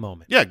 give me a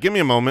moment. Yeah, give me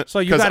a moment. So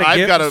you 'cause got to I've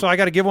give. gotta- So I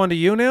got to give one to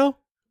you now.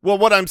 Well,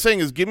 what I'm saying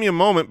is give me a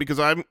moment because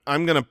I'm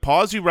going to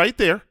pause you right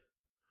there,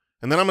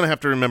 and then I'm going to have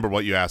to remember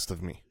what you asked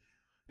of me.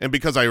 And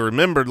because I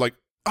remembered, like,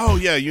 oh,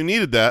 yeah, you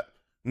needed that,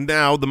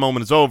 now the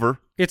moment is over.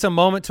 It's a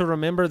moment to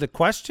remember the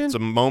question. It's a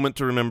moment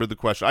to remember the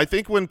question. I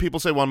think when people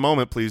say one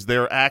moment, please,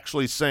 they're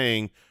actually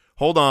saying,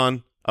 hold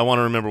on, I want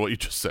to remember what you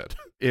just said.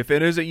 If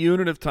it is a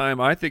unit of time,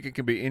 I think it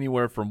can be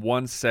anywhere from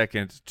 1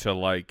 second to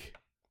like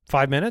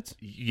 5 minutes.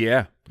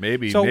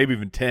 maybe So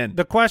even 10.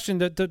 The question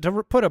to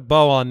put a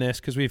bow on this,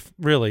 because we've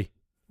really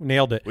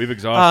nailed it. We've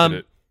exhausted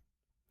it.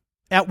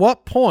 At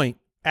what point,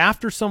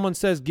 after someone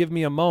says, give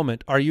me a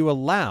moment, are you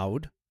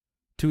allowed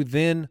to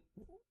then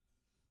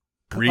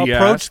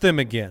approach them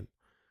again?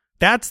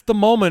 That's the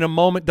moment a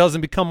moment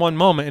doesn't become one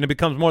moment and it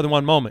becomes more than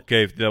one moment.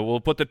 Okay, we'll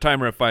put the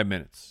timer at 5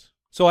 minutes.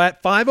 So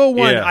at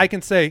 5:01, Yeah. I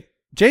can say,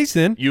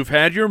 Jason, You've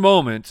had your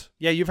moment.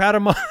 yeah, you've had a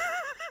moment.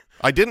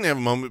 I didn't have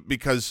a moment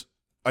because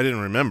I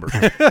didn't remember.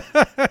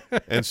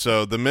 And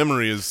so the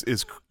memory is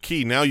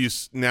key. Now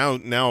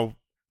now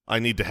I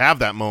need to have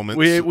that moment.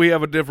 We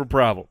have a different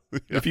problem.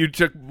 If you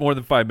took more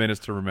than 5 minutes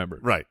to remember.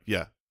 Right,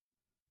 yeah.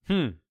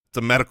 It's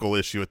a medical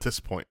issue at this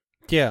point.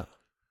 Yeah.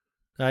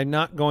 I'm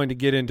not going to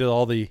get into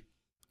all the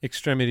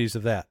extremities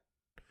of that.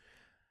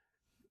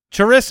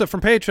 Charissa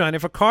from Patreon,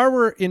 if a car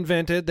were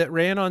invented that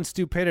ran on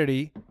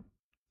stupidity,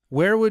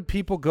 where would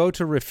people go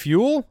to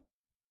refuel?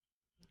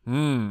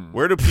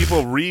 Where do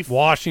people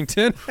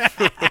Washington.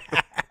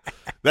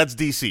 That's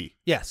D.C.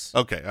 Yes.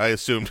 Okay, I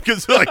assumed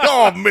because like,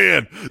 oh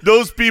man,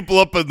 those people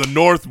up in the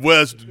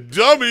Northwest,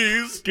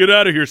 dummies. Get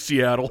out of here,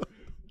 Seattle.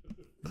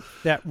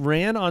 That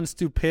ran on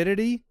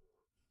stupidity.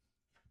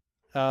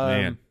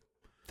 Man.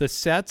 The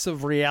sets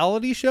of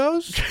reality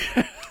shows?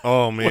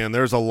 Oh man,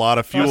 there's a lot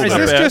of fuel Is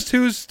there. this just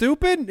who's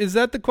stupid? Is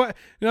that the question?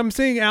 I'm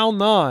seeing Al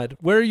nod.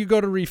 Where you go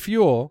to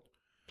refuel?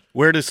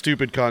 Where does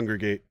stupid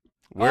congregate?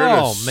 Where Oh,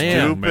 does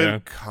man. stupid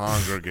Man.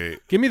 congregate?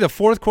 Give me the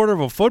fourth quarter of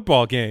a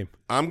football game.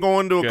 I'm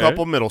going to a Okay.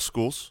 couple middle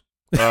schools,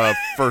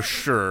 for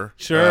sure.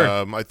 Sure.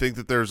 I think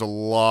that there's a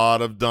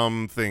lot of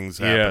dumb things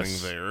happening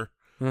Yes. there.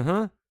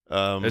 Uh-huh.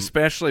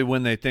 Especially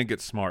when they think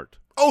it's smart.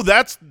 Oh,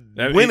 that's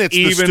That- when it's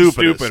even the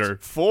stupidest, stupider.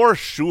 for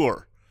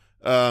sure.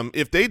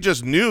 If they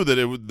just knew that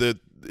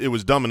it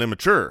was dumb and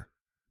immature,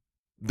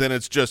 then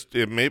it's just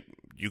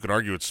you could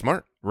argue it's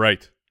smart.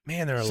 Right.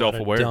 Man, there are a lot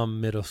Self-aware. of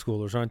dumb middle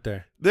schoolers, aren't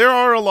there? There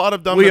are a lot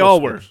of dumb. We middle all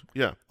schoolers. were.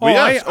 Yeah. Oh, Well,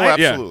 yes. I-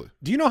 yeah. Absolutely.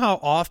 Do you know how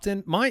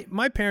often my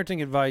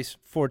parenting advice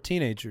for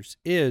teenagers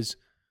is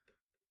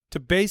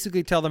to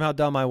basically tell them how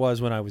dumb I was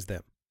when I was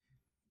them?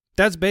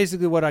 That's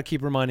basically what I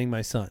keep reminding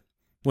my son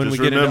when Just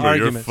we get into remember,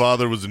 your arguments.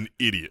 father was an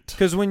idiot.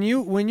 Because when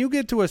you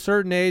get to a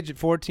certain age at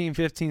 14,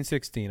 15,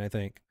 16, I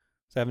think,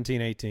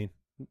 17, 18,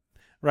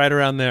 right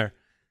around there,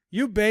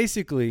 you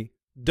basically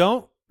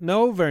don't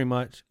know very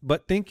much,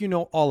 but think you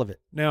know all of it.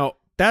 Now,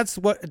 That's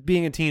what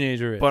being a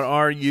teenager is. but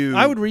are you?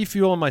 I would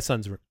refuel in my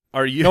son's room.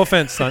 Are you? No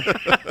offense, son.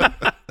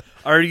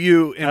 Are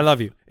you? I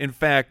love you. In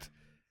fact,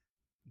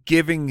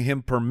 giving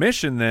him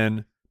permission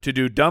then to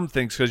do dumb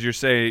things because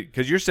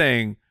you're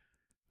saying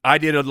I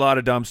did a lot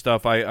of dumb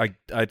stuff. I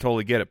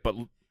totally get it.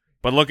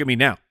 But look at me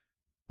now.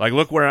 Like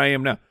look where I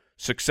am now.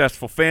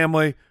 Successful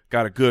family,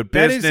 got a good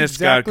That is business,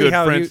 exactly got good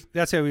how friends.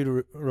 that's how he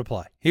would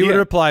reply. He would Yeah.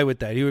 reply with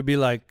that. He would be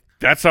like,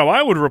 That's how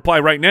I would reply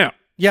right now.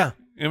 yeah.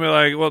 And be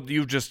like, well,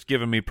 you've just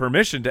given me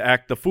permission to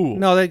act the fool.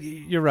 No,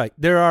 you're right.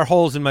 There are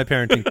holes in my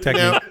parenting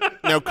technique.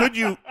 Now, could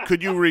you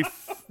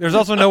There's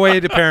also no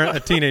way to parent a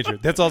teenager.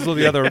 That's also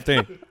the other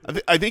thing.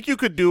 I think you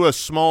could do a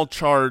small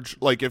charge,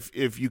 like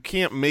if you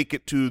can't make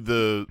it to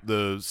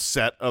the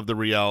set of the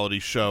reality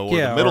show or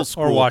the middle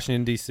school or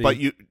Washington, D.C. but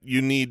you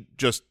need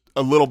just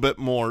a little bit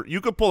more. You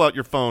could pull out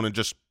your phone and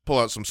just pull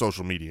out some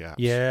social media apps.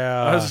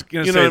 Yeah. I was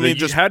going to You know say, what I mean?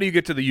 Just- how do you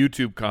get to the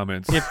YouTube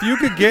comments? If you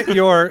could get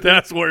your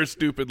That's where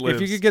stupid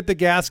lives. if you could get the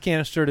gas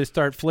canister to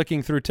start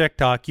flicking through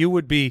TikTok,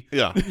 you'd be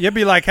Yeah. you'd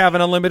be like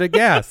having unlimited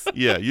gas.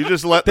 Yeah, you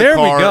just let There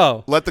the we car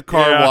go. let the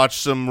car Yeah. watch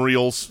some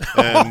reels,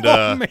 and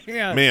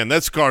man.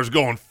 this car's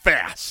going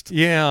fast.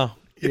 Yeah.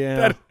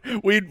 Yeah.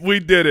 we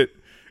did it.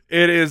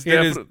 It is It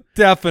is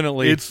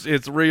definitely definitely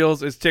it's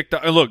reels, it's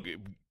TikTok. And look,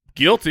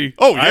 Guilty.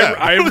 Oh, yeah.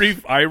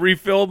 I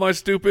refill my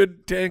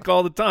stupid tank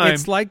all the time.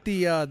 It's like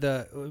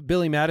the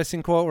Billy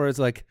Madison quote where it's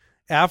like,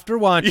 after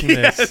watching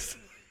Yes. this,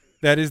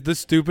 that is the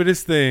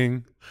stupidest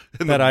thing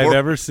In that the I've world.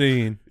 ever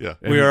seen. Yeah.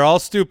 We are all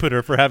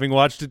stupider for having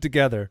watched it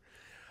together.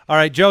 All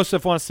right,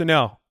 Joseph wants to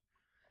know,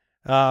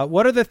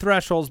 what are the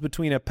thresholds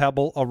between a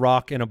pebble, a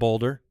rock, and a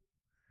boulder?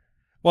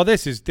 Well,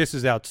 this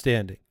is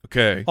outstanding.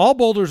 Okay. All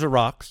boulders are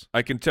rocks.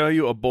 I can tell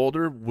you a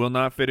boulder will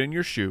not fit in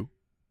your shoe.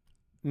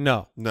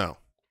 No. No.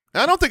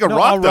 I don't think a No,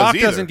 rock a does rock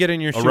either. doesn't get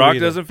in your shoe A rock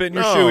either. doesn't fit in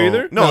your No. shoe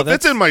either? No, No, if it's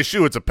that's- in my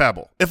shoe, it's a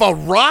pebble. If a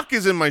rock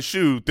is in my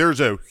shoe, there's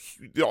a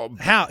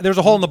How? There's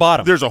a hole in the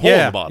bottom. There's a hole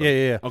in the bottom.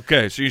 Yeah.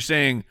 Okay, so you're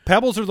saying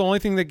Pebbles are the only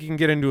thing that can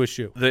get into a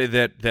shoe.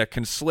 that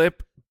can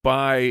slip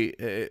by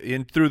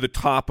in through the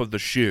top of the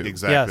shoe.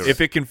 exactly. Yes. right.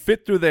 If it can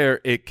fit through there,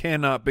 it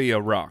cannot be a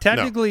rock.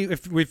 Technically,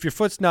 if your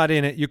foot's not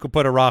in it, you could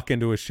put a rock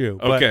into a shoe.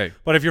 But, Okay.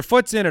 But if your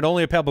foot's in it,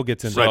 only a pebble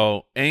gets in there.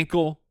 So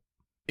ankle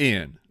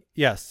in,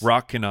 Yes.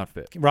 rock cannot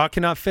fit. Rock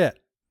cannot fit.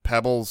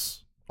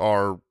 Pebbles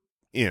are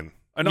in.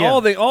 And Yeah.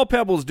 all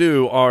pebbles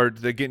do are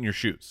they get in your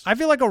shoes. I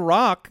feel like a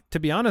rock, to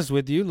be honest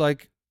with you,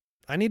 like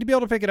I need to be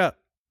able to pick it up.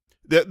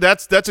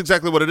 That's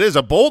exactly what it is.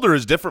 A boulder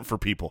is different for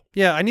people.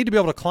 Yeah, I need to be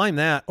able to climb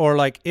that, or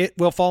like it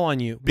will fall on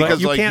you, but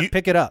Because, you like, can't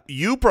pick it up.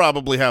 You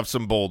probably have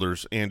some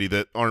boulders, Andy,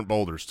 that aren't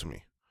boulders to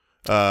me.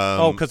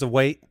 Because of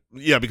weight.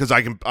 Yeah, because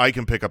I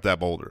can pick up that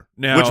boulder,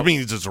 Now- which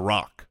means it's a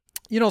rock.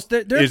 You know, there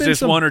have Is been this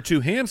some, one or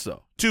two hands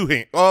though? Two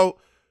hand. Oh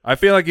I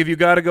feel like if you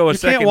got to go a you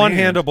second can't one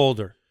hand, hand a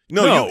boulder.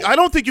 no, No. I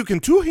don't think you can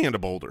two hand a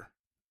boulder.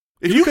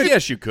 If you could,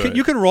 yes, you could.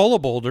 You can roll a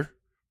boulder.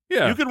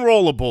 yeah. you can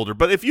roll a boulder,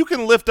 but if you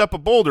can lift up a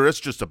boulder, it's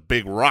just a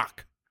big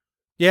rock.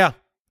 Yeah.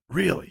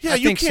 Really? Yeah, I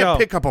you think can't so.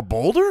 pick up a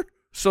boulder.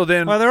 So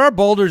then, Well, there are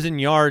boulders in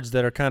yards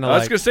that are kind of I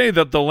was like going to say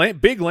that the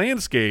big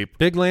landscape.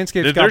 big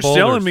landscapes. They're got boulders.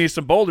 selling me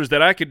some boulders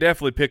that I could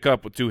definitely pick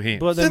up with two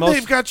hands. But Then most,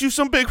 they've got you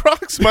some big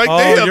rocks, Mike. Oh,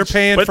 they have, you're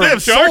paying but for they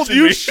have sold charging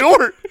you me.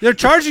 short. they're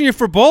charging you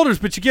for boulders,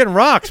 but you're getting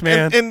rocks,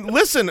 man. And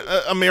listen,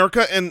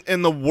 America and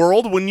the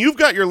world, when you've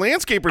got your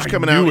landscapers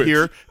coming knew out it.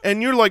 here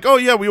and you're like, oh,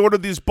 yeah, we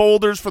ordered these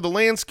boulders for the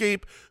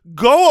landscape,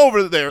 go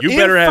over there You in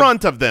better have-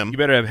 front of them. You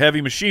better have heavy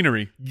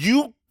machinery.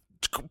 You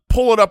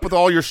pull it up with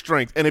all your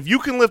strength. And if you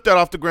can lift that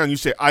off the ground, you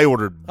say, I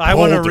ordered boulders. I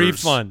want a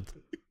refund.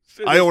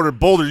 I ordered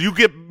boulders. You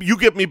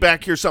get me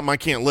back here something I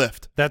can't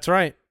lift. That's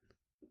right.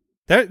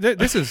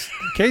 This is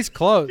case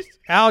closed.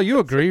 Al, you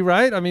agree,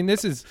 right? I mean,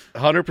 this is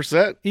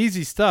 100%.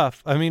 easy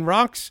stuff. I mean,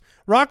 rocks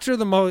are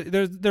the most.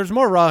 There's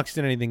more rocks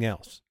than anything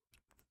else.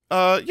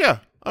 Yeah,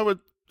 I would.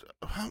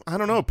 I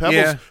don't know. Pebbles.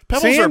 Yeah.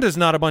 Pebbles Sand are is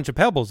not a bunch of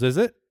pebbles, is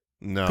it?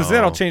 no, Because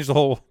that'll change the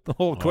whole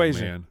Oh,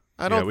 equation. man.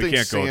 I don't Yeah, we think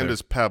can't go sand there.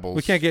 is pebbles.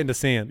 We can't get into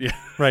sand Yeah.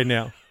 right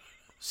now.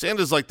 Sand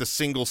is like the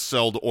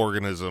single-celled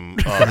organism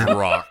of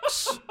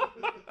rocks.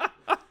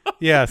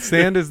 Yeah,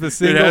 sand is the It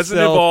single hasn't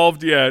cell.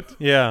 evolved yet.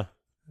 Yeah.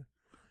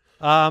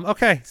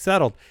 Okay,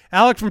 settled.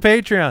 Alec from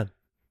Patreon.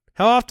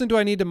 How often do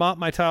I need to mop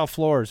my tile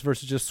floors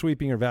versus just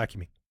sweeping or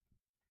vacuuming?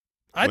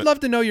 I'd What- love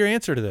to know your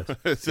answer to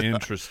this.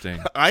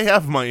 Interesting. I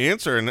have my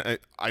answer, and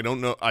I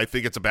don't know. I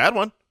think it's a bad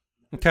one.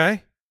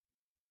 Okay.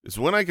 It's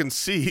when I can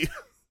see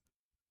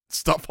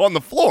stuff on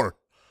the floor.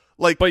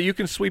 Like, But you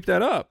can sweep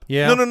that up.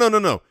 Yeah.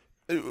 no.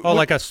 Oh,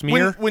 like a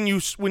smear? When you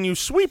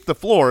sweep the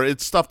floor,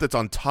 it's stuff that's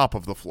on top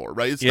of the floor,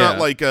 right? It's Yeah. not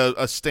like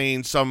a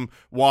stain, some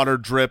water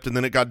dripped, and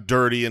then it got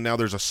dirty, and now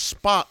there's a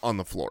spot on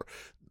the floor.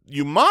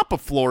 You mop a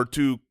floor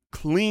to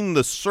clean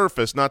the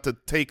surface, not to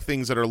take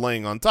things that are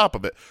laying on top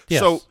of it. Yes.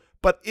 So,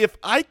 but if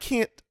I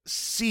can't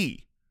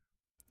see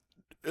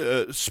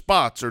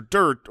spots or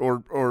dirt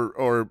or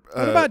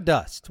What about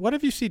dust? What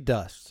if you see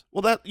dust?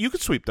 well, that you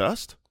could sweep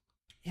dust.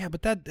 Yeah,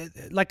 but that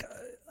like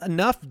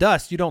enough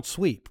dust you don't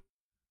sweep.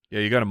 Yeah,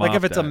 you got to mop Like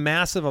if it's a that.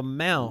 massive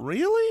amount.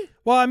 Really?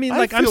 Well, I mean,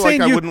 like I I'm feel saying,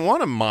 like I you wouldn't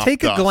want to mop.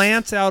 take dust. a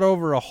glance out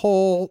over a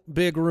whole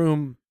big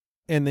room,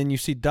 and then you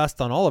see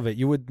dust on all of it.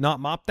 You would not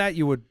mop that.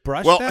 You would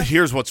brush Well, that.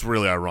 here's what's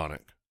really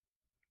ironic.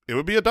 It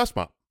would be a dust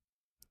mop,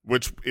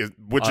 which is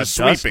A dust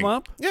sweeping.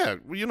 mop? Yeah,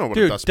 well, you know what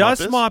a Dude, dust,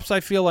 dust mop is. mops I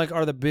feel like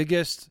are the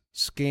biggest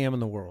scam in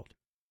the world.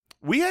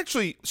 We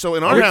actually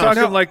in Are our we house.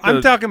 talking No, like I'm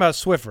the- talking about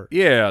Swiffer.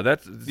 Yeah, is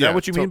Yeah, that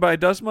what you so- mean by a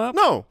dust mop?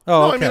 No,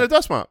 Oh, no, I mean okay. a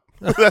dust mop.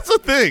 That's the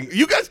thing.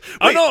 You guys,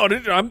 I wait,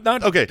 know. I'm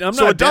not. Okay, I'm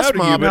so not a dust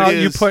doubting you, mop but No,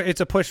 it you is- put it's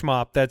a push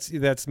mop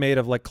that's made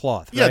of like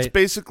cloth. Yeah, right? it's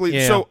basically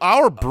Yeah. so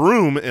our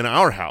broom in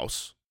our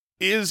house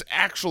is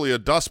actually a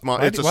dust mop.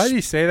 Why, It's a why did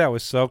you say that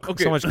with so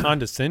Okay. much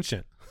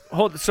condescension?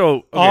 hold. So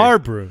okay. Our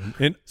broom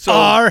in So-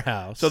 our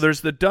house. So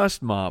there's the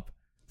dust mop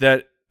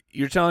that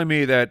you're telling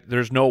me that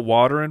there's no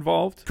water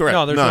involved. correct.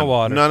 No, there's none, no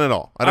water. None at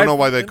all. I don't know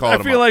why they call it.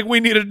 I feel like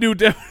we need a new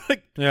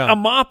Yeah. a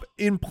mop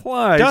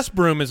implies dust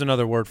broom is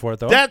another word for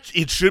it, though. that.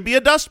 It should be a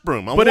dust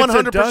broom. But it's a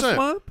 100%. dust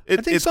mop? I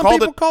think It's some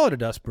called people call it a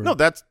dust broom. No,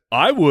 that's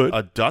I would.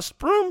 a dust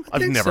broom.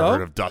 I've think never so.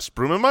 heard of dust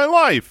broom in my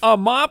life. A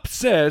mop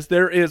says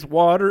there is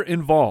water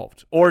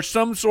involved or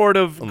some sort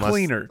of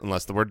cleaner.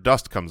 unless the word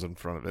dust comes in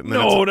front of it. And then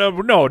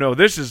No.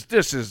 This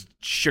is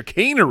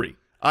chicanery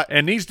I-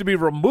 and needs to be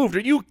removed.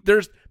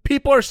 There's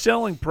people are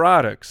selling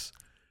products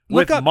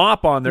with up,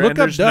 mop on there, look and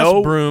up there's dust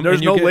no broom, there's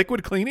and you no get-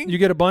 liquid cleaning. You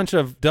get a bunch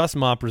of dust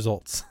mop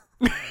results.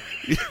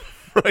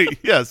 Right.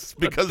 Yes.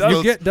 Because You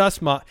those, get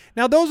dust mop.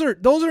 Now those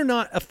are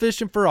not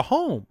efficient for a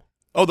home.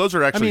 those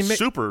are actually I mean,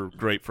 super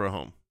great for a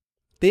home.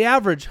 The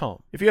average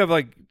home. if you have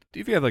like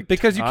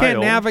Because you can't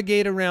tile-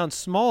 navigate around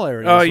small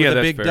areas Oh, with yeah, a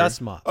that's big fair.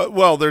 dust mop.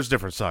 Well, there's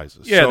different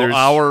sizes. Yeah, so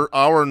there's-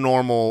 our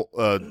normal.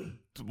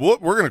 We're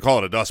going to call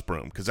it a dust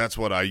broom because that's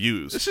what I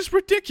use. This is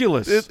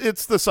ridiculous.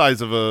 It's the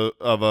size of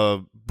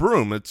a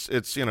broom. It's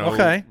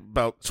Okay.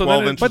 about So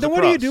 12 then inches. But then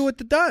what do you across. do with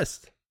the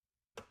dust?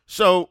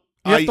 So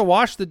You have to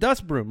wash the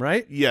dust broom,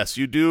 right? yes,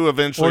 you do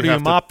eventually. Or do you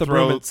have mop to the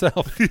broom throw-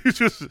 itself? you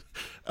just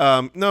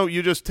no,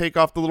 you just take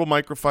off the little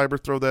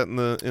microfiber, throw that in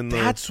the.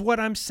 That's what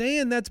I'm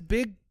saying. That's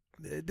big.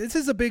 This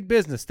is a big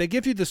business. They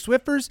give you the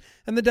Swiffers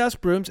and the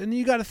dust brooms, and then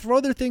you got to throw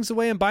their things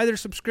away and buy their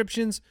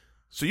subscriptions.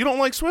 So you don't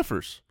like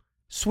Swiffers?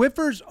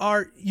 Swiffers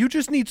you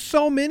just need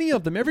so many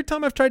of them. Every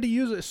time I've tried to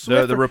use a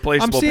Swiffer, The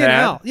replaceable I'm seeing pad?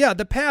 out. Yeah,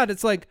 the pad.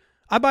 It's like,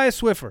 I buy a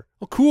Swiffer.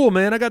 Oh, cool,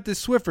 man. I got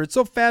this Swiffer. It's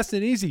so fast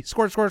and easy.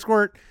 Squirt, squirt,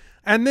 squirt.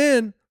 And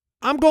then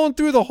I'm going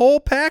through the whole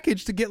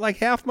package to get like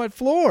half my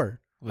floor.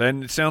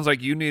 Then it sounds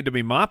like you need to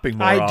be mopping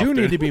more I often. do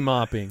need to be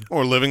mopping.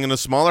 Or living in a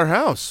smaller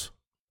house?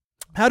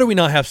 How do we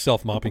not have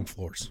self-mopping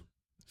floors?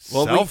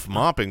 Well,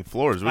 Self-mopping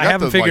floors. I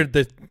haven't figured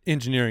the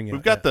engineering yet.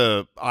 We've got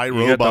the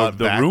You got iRobot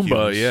the Roomba,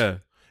 vacuums. yeah.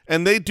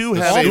 And they do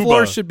The have All a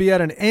floors should be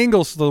at an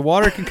angle so the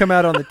water can come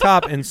out on the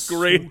top and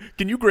Grade.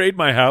 Can you grade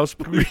my house,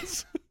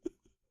 please?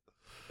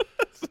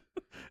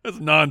 That's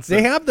nonsense.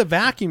 They have the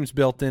vacuums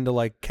built into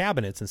like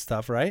cabinets and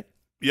stuff, right?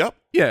 Yep.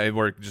 Yeah,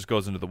 where it just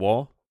goes into the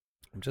wall.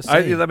 I'm just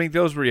saying. I mean,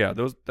 those were that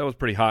was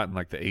pretty hot in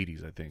like the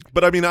 80s, I think.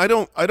 But I mean, I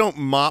don't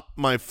mop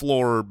my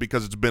floor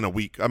because it's been a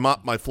week. I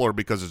mop my floor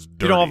because it's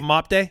dirty. You don't have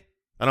mop day?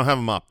 I don't have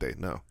a mop day.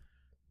 No.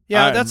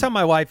 Yeah, that's how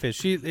my wife is.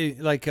 She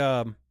like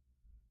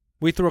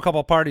we threw a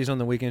couple parties on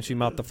the weekend. She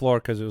mopped the floor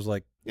because it was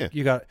like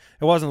it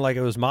wasn't like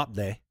it was mop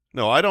day.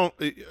 No, I don't.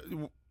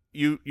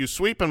 You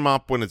sweep and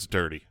mop when it's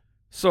dirty.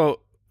 So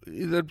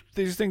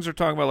these things are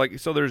talking about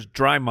like there's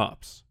dry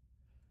mops.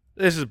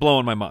 This is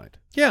blowing my mind.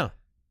 Yeah,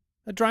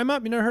 a dry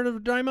mop. You never heard of a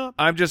dry mop?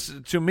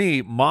 To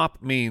me,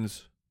 mop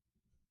means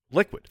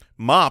liquid.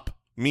 Mop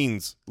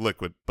means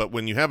liquid, but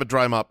when you have a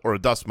dry mop or a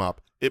dust mop,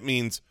 it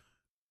means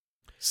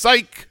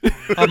psych.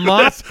 A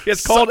mop.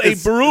 It's called a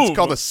broom. It's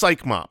called a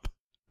psych mop.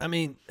 I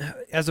mean,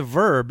 as a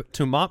verb,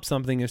 to mop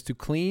something is to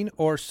clean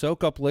or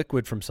soak up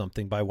liquid from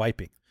something by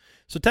wiping.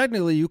 So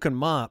technically, you can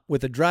mop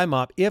with a dry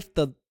mop if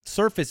the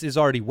surface is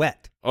already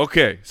wet.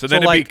 Okay, so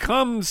then like, it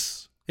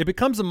becomes. It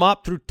becomes a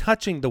mop through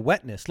touching the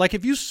wetness. Like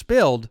if you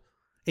spilled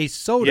a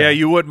soda. Yeah,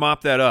 you would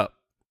mop that up.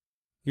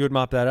 You would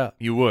mop that up.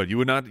 You would. You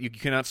would not. You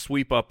cannot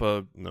sweep up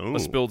a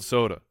spilled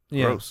soda.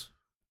 Yeah. Gross.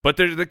 But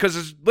because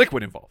there's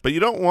liquid involved. But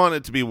you don't want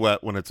it to be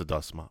wet when it's a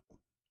dust mop.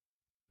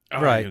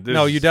 Right.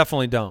 No, you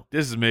definitely don't.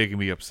 This is making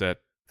me upset.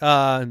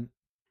 One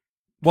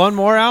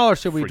more hour, or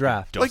should we Freaking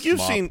draft? dust Like you've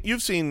mop.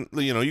 seen,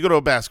 you go to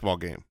a basketball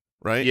game,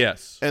 right?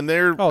 Yes. And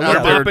they're Oh, out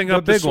yeah, there- mopping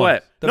up the big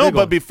sweat. ones. The no, big but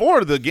ones.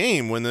 before the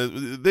game, when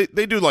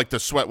they do like the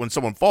sweat when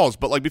someone falls,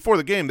 but like before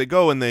the game, they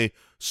go and they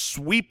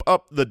sweep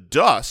up the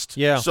dust,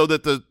 Yeah. so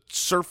that the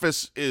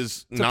surface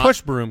is It's not a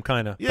push broom,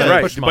 kind of. Yeah.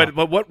 Right. Push mop.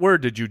 But what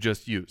word did you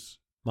just use?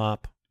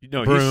 Mop.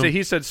 No, Broom.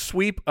 he said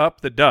sweep up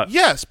the dust.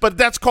 Yes, but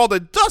that's called a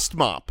dust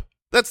mop.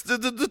 That's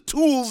the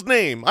tool's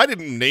name. I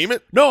didn't name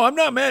it. No, I'm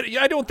not mad.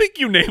 I don't think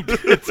you named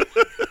it.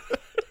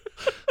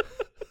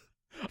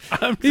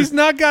 He's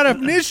not got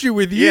an issue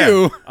with Yeah,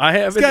 you. I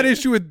have. He's got an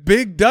issue with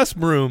big dust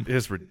broom.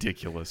 It's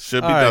ridiculous.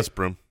 Should be All right. dust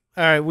broom.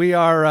 All right, we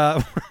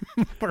are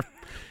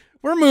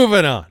we're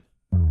moving on.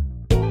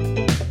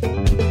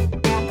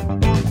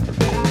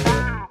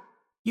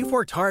 You've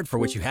worked hard for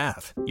what you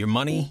have. Your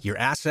money, your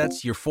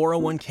assets, your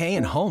 401k,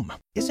 and home.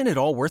 Isn't it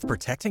all worth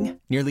protecting?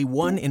 Nearly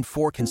 1 in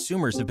 4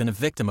 consumers have been a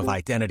victim of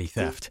identity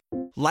theft.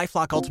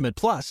 LifeLock Ultimate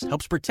Plus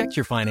helps protect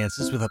your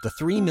finances with up to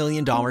 $3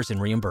 million in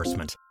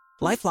reimbursement.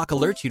 LifeLock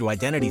alerts you to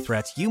identity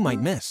threats you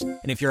might miss. And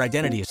if your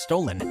identity is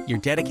stolen, your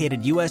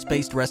dedicated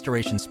U.S.-based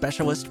restoration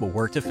specialist will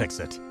work to fix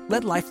it.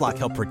 Let LifeLock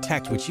help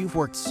protect what you've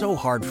worked so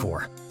hard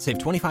for. Save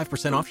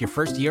 25% off your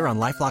first year on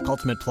LifeLock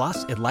Ultimate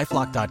Plus at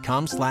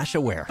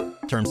LifeLock.com/aware.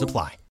 Terms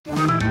apply.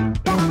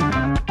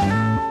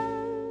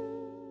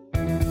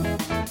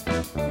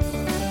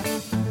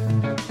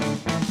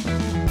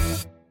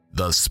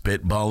 The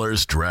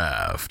Spitballers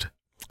Draft.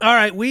 All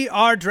right, we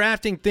are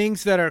drafting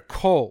things that are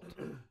cold.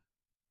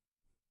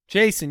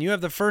 Jason, you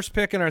have the first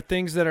pick in our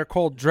things that are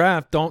cold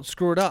draft. Don't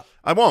screw it up.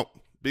 I won't,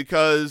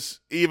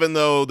 because even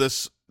though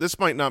this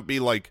might not be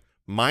like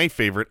my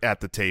favorite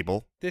at the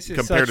table This is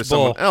compared such to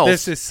bull. someone else,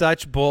 This is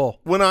such bull.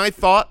 when I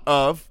thought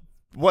of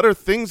what are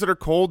things that are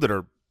cold that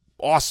are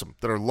awesome,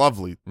 that are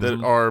lovely,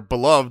 that are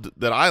beloved,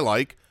 that I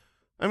like,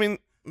 I mean,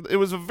 it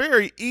was a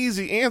very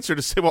easy answer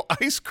to say, well,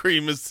 ice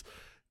cream is,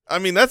 I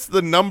mean, that's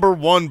the number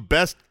one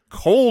best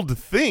cold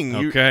thing.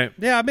 Okay.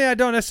 Yeah, I mean, I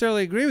don't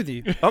necessarily agree with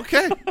you.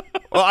 Okay.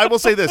 Well, I will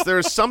say this. There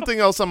is something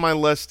else on my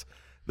list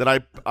that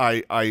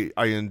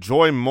I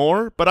enjoy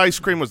more, but ice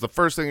cream was the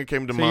first thing that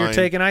came to So mind. you're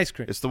taking ice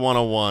cream. It's the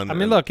 101. I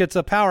mean, look, it's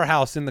a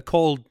powerhouse in the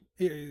cold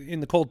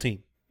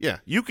team. Yeah,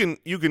 you can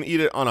eat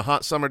it on a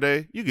hot summer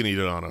day. You can eat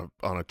it on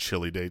a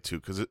chilly day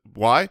too.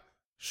 Why?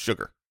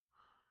 Sugar.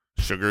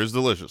 Sugar is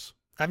delicious.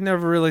 I've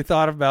never really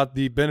thought about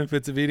the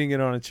benefits of eating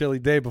it on a chilly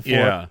day before.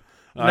 Yeah.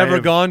 I've never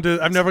gone.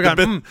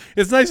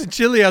 It's nice and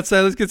chilly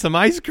outside. Let's get some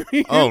ice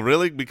cream. Oh,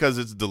 really? Because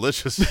it's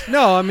delicious.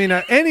 No, I mean,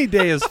 any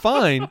day is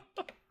fine.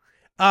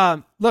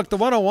 Look, the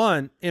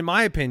 101, in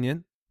my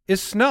opinion,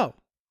 is snow.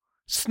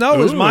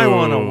 Snow is my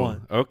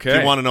 101. Okay. Do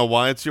you want to know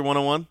why it's your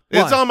 101?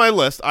 Why? It's on my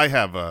list. I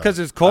have 'Cause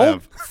it's cold? I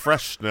have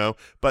fresh snow,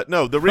 but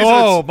no, the reason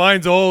it's,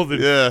 Mine's old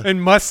Yeah.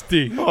 and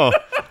musty. oh,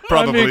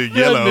 probably I mean,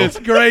 yellow. Goodness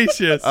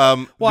gracious.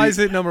 Why the- is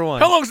it number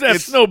one? How long's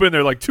that snow been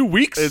there? Like 2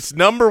 weeks? It's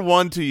number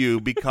one to you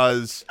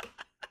because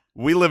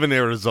we live in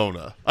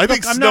Arizona. I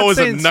think I'm snow not is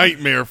a saying-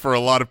 nightmare for a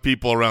lot of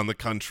people around the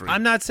country.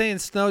 I'm not saying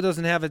snow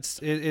doesn't have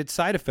its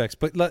side effects,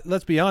 but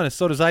let's be honest,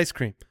 so does ice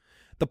cream.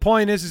 The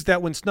point is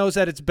that when snow's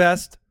at its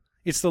best,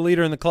 it's the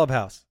leader in the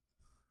clubhouse.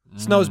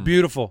 Snow's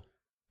beautiful.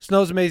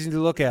 Snow's amazing to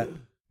look at.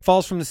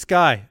 Falls from the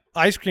sky.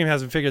 Ice cream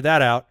hasn't figured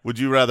that out. Would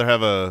you rather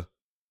have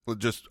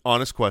just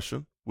honest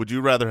question, would you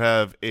rather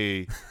have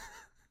a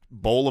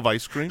bowl of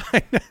ice cream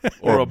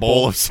or a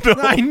bowl of snow?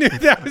 I knew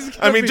that was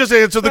I mean, just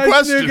answer the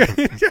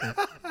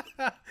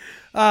question.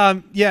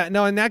 Yeah,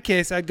 no, in that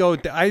case, I'd go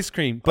with the ice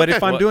cream. But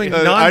if I'm doing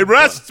I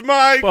rest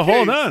my But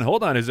case.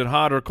 hold on. Is it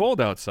hot or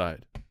cold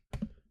outside?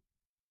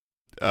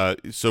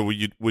 So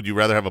would you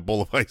rather have a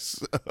bowl of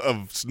ice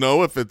of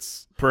snow if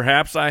it's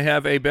Perhaps I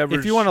have a beverage.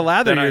 if you want to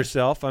lather that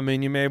yourself, I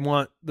mean, you may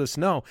want the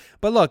snow.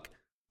 But look,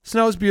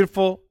 snow's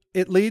beautiful.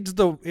 It leads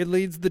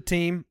the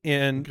team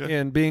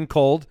in being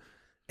cold.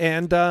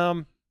 And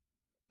all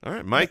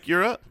right, Mike,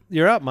 you're up.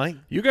 you're up, Mike.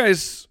 You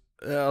guys,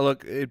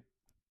 look,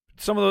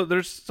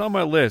 there's some on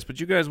my list, but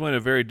you guys went a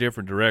very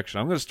different direction.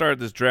 I'm going to start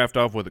this draft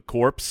off with a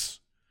corpse.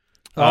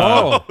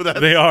 Oh,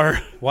 They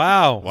are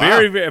wow. Wow.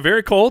 very, very,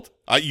 very cold.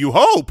 You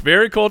hope.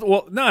 Very cold.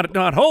 Well,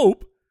 not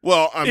hope.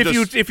 Well,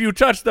 If you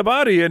touch the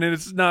body and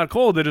it's not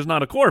cold, it is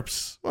not a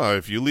corpse. Well,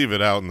 if you leave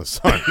it out in the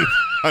sun,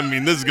 I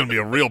mean, this is going to be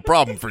a real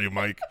problem for you,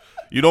 Mike.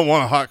 You don't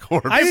want a hot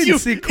corpse. I didn't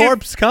see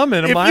corpse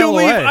coming a If mile you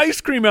leave away. ice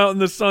cream out in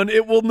the sun,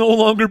 it will no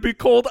longer be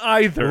cold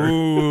either.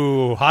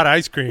 Ooh, hot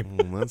ice cream.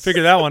 That's-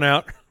 Figure that one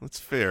out. That's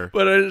fair.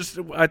 But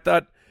I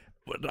thought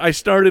I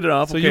started it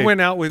off. So you went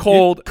out with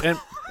cold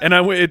and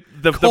I went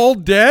the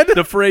Cold dead?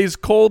 The phrase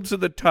 "cold to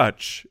the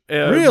touch"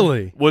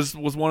 Really? was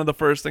one of the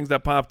first things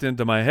that popped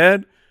into my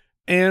head,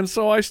 and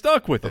so I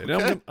stuck with it.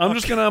 Okay. I'm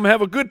just gonna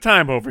have a good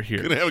time over here.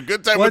 You're going to have a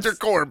good time with your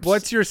corpse.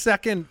 What's your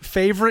second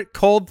favorite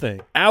cold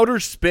thing? Outer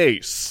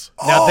space.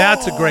 Now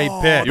that's a great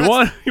pick. You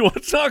want to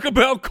talk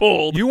about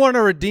cold? You want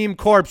to redeem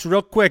corpse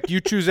real quick? You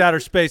choose outer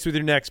space with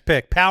your next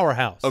pick.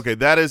 Powerhouse. Okay,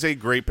 that is a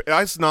great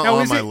That's not Now,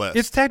 on is my it- list.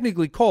 It's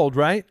technically cold,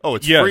 right? oh,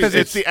 it's Yes. freezing. 'Cause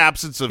It's the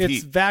absence of It's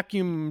heat.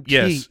 vacuum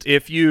Yes. heat.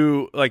 If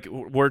you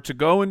were to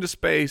go into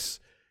space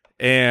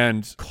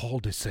and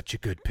Cold is such a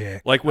good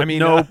pick. with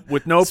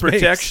space.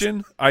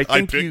 protection, I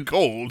think pick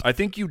cold. I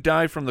think you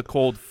die from the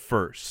cold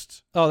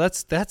first. Oh,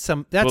 that's a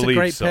Believe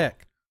great so.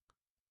 pick.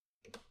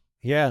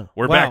 Yeah,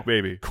 We're Wow. back,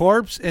 baby.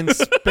 Corpse and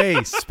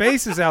space.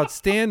 Space is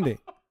outstanding.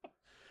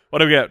 What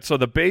do we got? So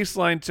the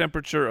baseline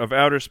temperature of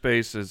outer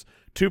space is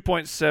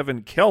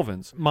 2.7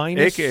 kelvins,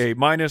 Minus- aka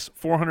minus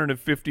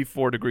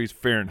 454 degrees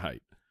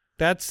Fahrenheit.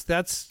 That's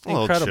a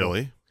little incredible.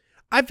 chilly.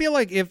 I feel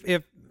like if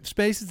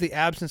space is the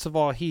absence of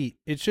all heat,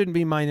 it shouldn't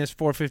be minus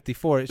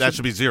 454. That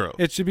should be zero.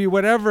 It should be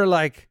whatever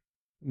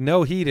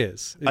no heat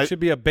is. It should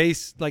be a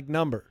base I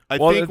number.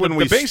 think when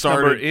we the base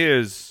number started,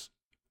 is,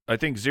 I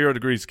think 0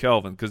 degrees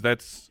Kelvin, because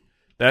that's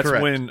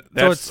Correct. when So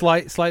that's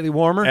it's slightly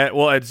warmer.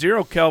 at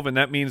 0 Kelvin.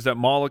 That means that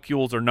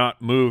molecules are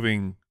not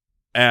moving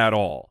at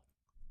all.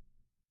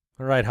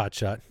 All right,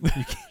 hotshot.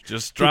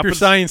 Just Keep your dropping-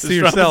 science to just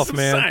dropping yourself, some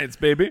man. Science,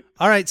 baby.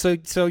 All right,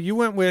 so you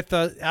went with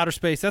outer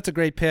space. That's a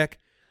great pick.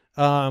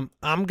 I'm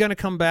gonna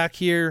come back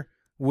here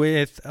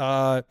with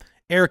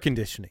air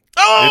conditioning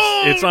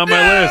It's on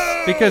my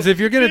list. because if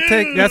you're gonna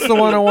take that's the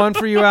 101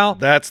 for you, Al.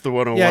 That's the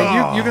 101.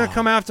 Yeah, you're gonna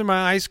come after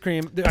my ice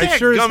cream. I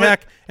sure as Dadgummit.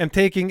 heck am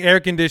taking air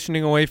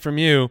conditioning away from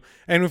you.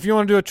 And if you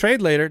want to do a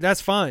trade later,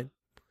 that's fine.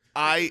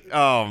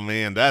 oh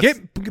man, that's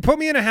Put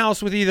me in a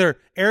house with either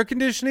air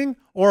conditioning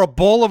or a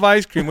bowl of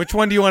ice cream. Which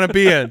one do you want to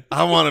be in?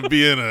 I want to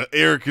be in an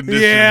air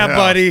conditioned Yeah, house.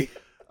 buddy.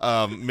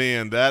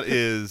 Man, that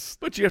is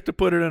But you have to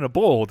put it in a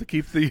bowl to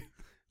keep the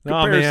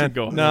No, comparison man.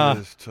 going. No.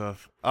 that is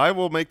tough. I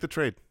will make the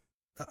trade.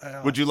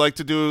 Would you like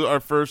to do our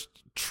first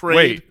trade?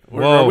 Wait,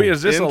 Whoa. are we?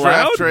 Is this In allowed?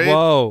 draft trade?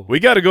 Whoa. We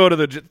got to go to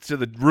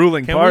the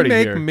ruling Can party we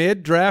make here.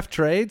 mid-draft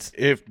trades?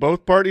 If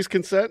both parties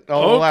consent,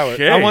 I'll allow it.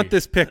 Okay. I want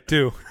this pick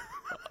too.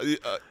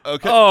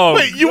 Okay. Oh,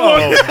 wait, you no.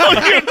 want?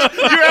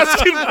 You're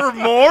asking for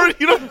more?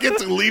 You don't get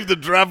to leave the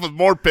draft with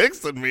more picks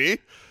than me.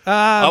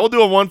 I will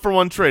do a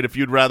 1-for-1 trade if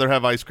you'd rather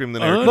have ice cream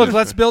than air Look, conditioning.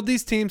 let's build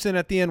these teams, and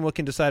at the end, we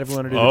can decide if we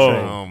want to do the Oh,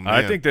 trade. Oh, man.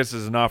 I think this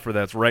is an offer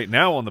that's right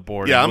now on the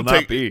board. Yeah, It I'm will not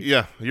taking. be.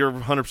 Yeah, you're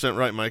 100%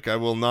 right, Mike. I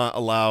will not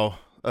allow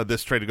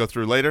this trade to go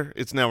through later.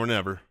 It's now or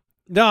never.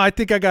 No, I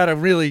think I got a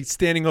really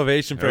standing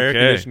ovation for air Okay.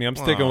 conditioning. I'm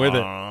sticking with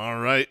it. All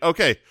right.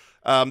 Okay.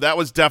 That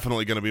was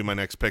definitely going to be my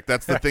next pick.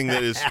 That's the thing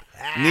that is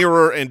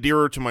nearer and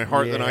dearer to my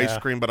heart than ice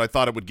cream, but I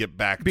thought it would get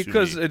back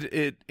Because to me.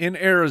 it in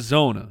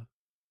Arizona,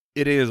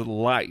 it is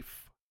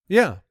life.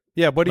 Yeah.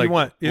 Yeah, what do you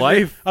want?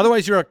 Life?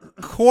 Otherwise, you're a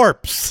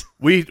corpse.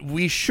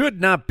 We should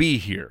not be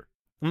here.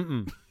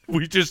 Mm-mm.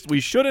 We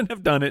shouldn't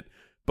have done it,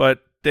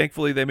 but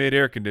thankfully they made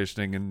air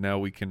conditioning, and now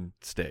we can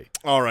stay.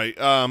 All right.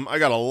 I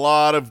got a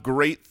lot of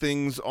great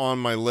things on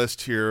my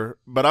list here,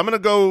 but I'm going to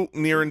go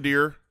near and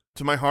dear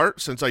to my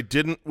heart since I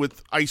didn't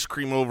with ice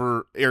cream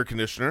over air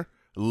conditioner.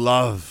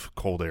 Love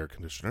cold air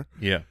conditioner.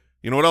 Yeah.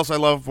 You know what else I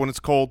love when it's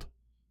cold?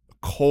 A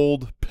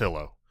cold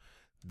pillow.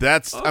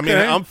 That's I mean,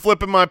 Okay. I'm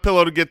flipping my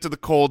pillow to get to the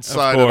cold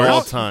side at course. all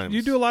Oh, times.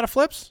 You do a lot of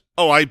flips?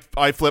 Oh, I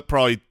flip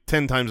probably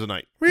 10 times a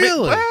night.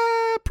 Really?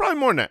 Probably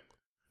more than that.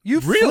 You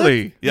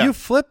Really? Flip, Yeah. You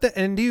flip it,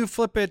 and do you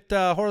flip it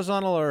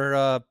horizontal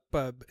or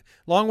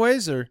long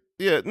ways or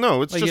Yeah,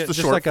 no, it's Like, just yeah, the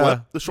just short like flip.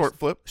 a- The short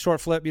flip. short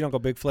flip? You don't go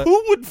big flip?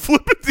 Who would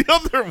flip it the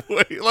other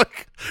way?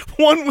 Like,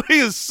 one way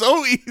is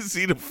so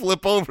easy to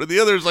flip over. The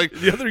other is like,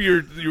 The other,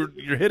 you're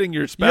hitting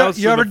your spouse.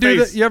 You in ever the do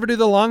face. the you ever do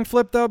the long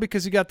flip though,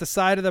 because you got the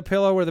side of the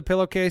pillow where the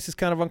pillowcase is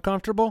kind of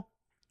uncomfortable?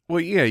 Well,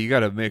 yeah, you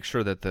got to make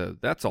sure that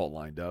that's all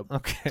lined up.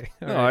 Okay.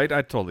 all No, right.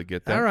 I totally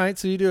get that. All right.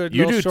 So you do it.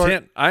 You do short.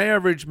 10. I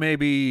average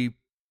maybe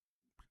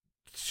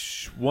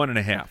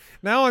 1.5.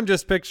 Now I'm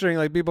just picturing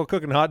like people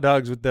cooking hot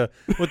dogs with the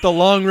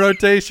long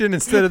rotation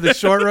instead of the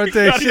short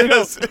rotation.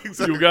 yes,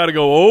 exactly. You got to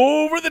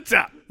go over the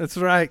top. That's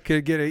right.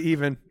 Could get an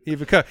even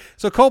cook.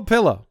 So cold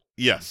pillow.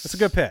 Yes. That's a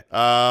good pick.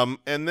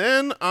 And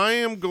then I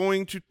am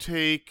going to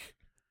take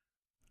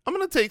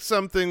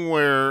something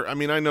where, I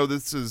mean, I know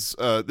this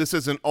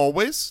isn't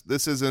always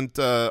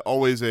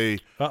a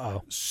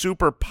Uh-oh.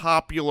 super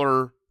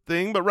popular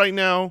thing, but right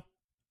now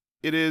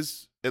it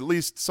is, at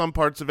least some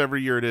parts of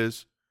every year it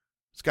is.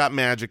 It's got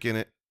magic in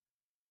it.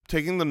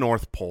 Taking the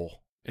North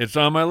Pole It's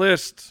on my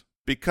list.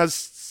 because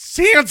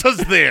Santa's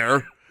there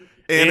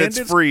and it's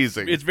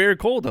freezing. It's very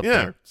cold up yeah.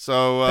 there.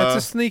 So That's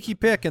a sneaky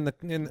pick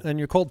in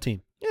your cold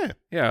team. yeah.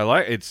 Yeah, I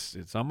like it's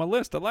on my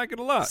list. I like it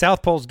a lot.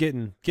 South Pole's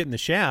getting the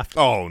shaft.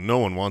 Oh, no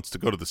one wants to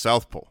go to the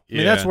South Pole. I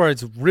mean, that's where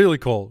it's really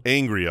cold.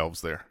 Angry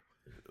elves there.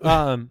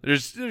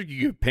 There's you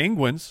get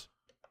penguins.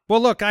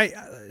 Well, look, I'm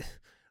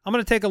going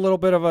to take a little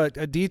bit of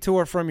a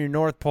detour from your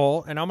North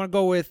Pole, and I'm going to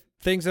go with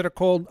things that are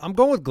cold. I'm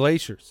going with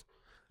glaciers.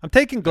 I'm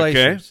taking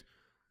glaciers.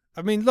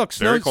 I mean, look,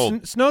 Very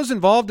cold. snow's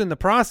involved in the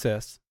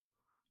process,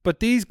 but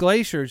these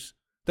glaciers,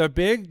 they're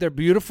big, they're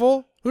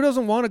beautiful. Who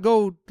doesn't want to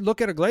go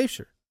look at a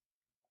glacier?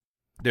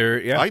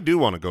 I do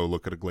want to go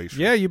look at a glacier.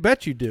 Yeah, you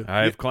bet you do.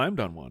 I've climbed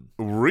on one.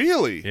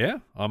 Really? Yeah,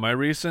 on my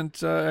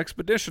recent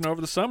expedition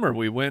over the summer,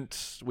 we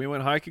went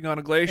hiking on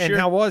a glacier. And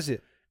how was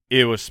it?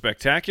 It was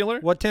spectacular.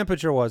 What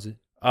temperature was it?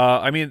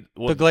 I mean,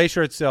 well, The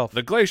glacier itself.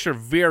 the glacier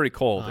very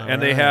cold, All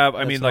and they right. have. I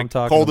That's mean, what I'm like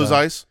talking Cold as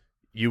about. ice?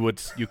 you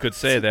could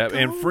say that,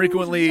 and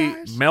frequently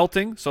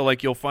melting. So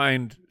like you'll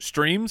find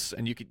streams,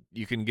 and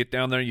you can get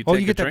down there. And you Oh,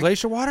 take you a get the drink.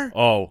 glacier water?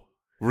 Oh,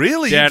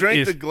 Really? You that drank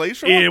is- the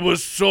glacier It one?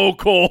 was so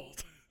cold.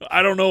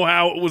 I don't know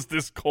how it was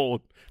this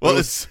cold. Well,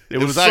 it it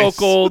was was so ice.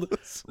 cold.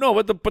 No,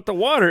 but the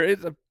water.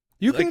 It's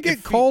You like, can if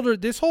get colder.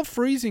 This whole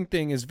freezing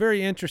thing is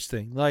very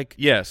interesting. Like,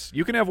 Yes,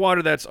 you can have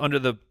water that's under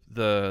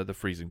the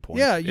freezing point.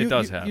 yeah, it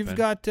does happen. You've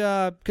got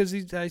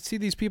because I see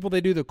these people.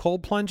 They do the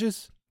cold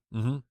plunges,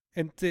 Mm-hmm.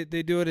 and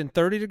they do it in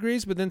 30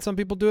 degrees, but then some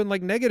people do it in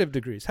like negative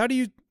degrees. How do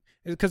you?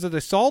 Because of the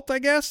salt, I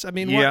guess. I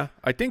mean, Yeah,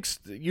 I think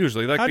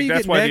usually like how do you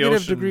that's get why negative the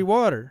ocean, degree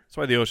water? That's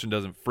why the ocean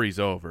doesn't freeze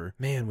over.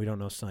 Man, we don't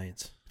know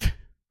science.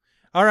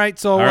 All right,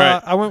 so All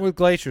right. I went with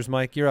glaciers.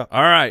 Mike, you're up.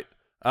 All right,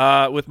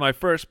 with my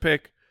first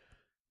pick,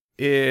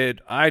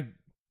 I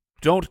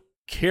don't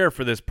care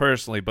for this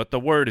personally, but the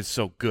word is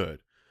so good,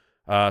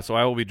 so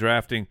I will be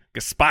drafting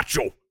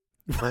gazpacho.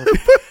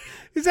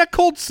 Is that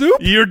cold soup?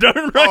 You're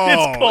darn right.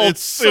 Oh, it's called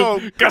it's so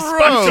soup. gross.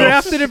 Gazpacho.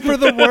 Drafted it for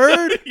the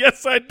word.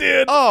 Yes, I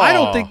did. Oh. I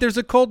don't think there's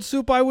a cold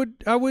soup I would.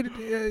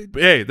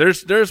 Hey,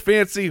 there's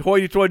fancy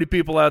hoity-toity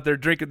people out there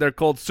drinking their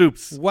cold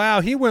soups. Wow,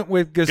 he went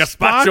with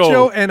gazpacho,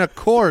 Gazpacho. and a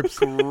corpse.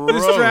 This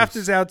Gross. draft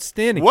is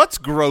outstanding. What's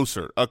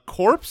grosser, a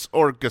corpse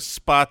or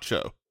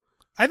gazpacho?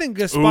 I think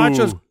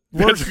gazpacho's Ooh,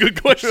 that's a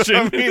good question.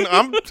 I mean,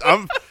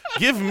 I'm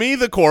give me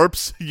the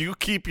corpse, you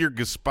keep your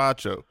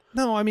gazpacho.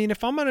 No, I mean,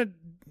 if I'm gonna,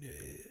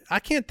 I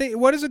can't think.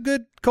 What is a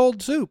good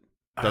cold soup?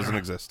 Doesn't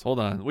exist. Hold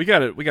on, we got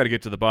to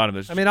get to the bottom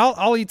of this. I mean,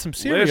 I'll eat some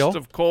cereal. List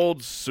of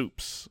cold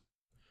soups.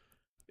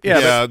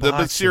 Yeah, but-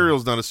 but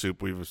cereal's not a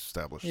soup. We've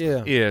established.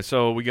 Yeah. Yeah,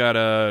 so we got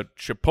a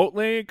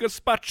chipotle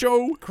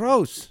gazpacho,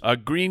 Gross. a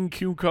green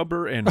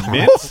cucumber, and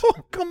mint.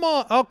 Come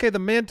on. Okay, the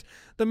mint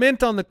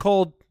on the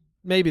cold.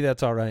 Maybe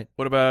that's all right.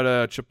 What about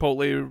a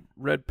chipotle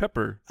red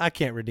pepper? I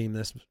can't redeem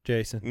this,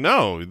 Jason.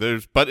 No,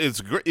 but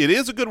it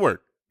is a good word.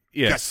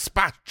 Yes,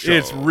 Gazpacho.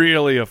 it's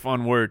really a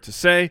fun word to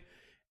say.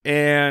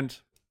 And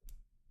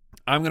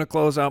I'm going to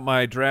close out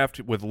my draft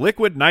with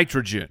liquid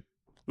nitrogen.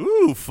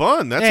 Ooh,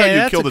 fun. That's Hey, how you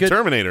that's kill a the good-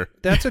 Terminator.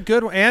 That's a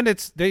good one, and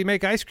they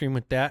make ice cream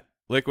with that.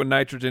 liquid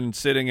nitrogen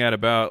sitting at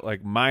about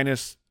like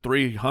minus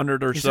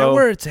 300 or Is so. that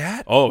where it's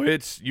at? Oh,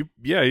 it's you.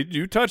 Yeah,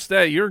 you touch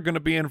that, you're going to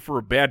be in for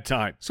a bad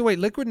time. So wait,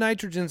 liquid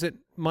nitrogen's at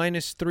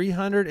minus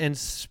 300 and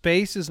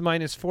space is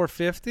minus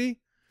 450?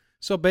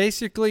 So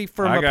basically,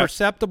 from a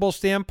perceptible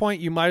standpoint,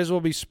 you might as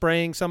well be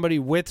spraying somebody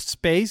with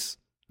space?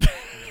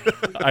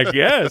 I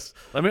guess.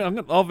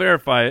 I'll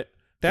verify it.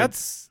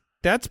 That's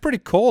pretty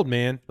cold,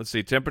 man. Let's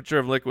see. Temperature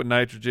of liquid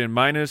nitrogen,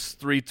 minus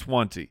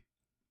 320,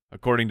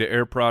 according to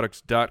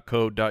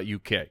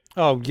airproducts.co.uk.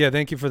 Oh, yeah,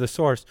 thank you for the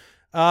source.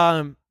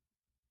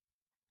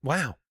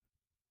 Wow.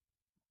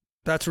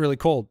 That's really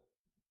cold.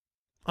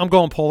 I'm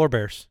going polar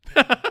bears.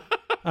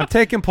 I'm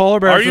taking polar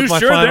bears Are with you my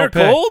sure final they're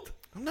pick. cold?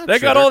 I'm not They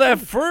sure got they're all that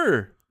cold.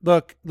 fur.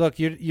 Look,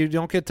 you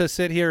don't get to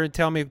sit here and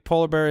tell me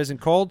polar bear isn't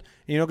cold.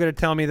 You don't get to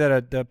tell me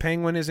that a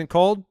penguin isn't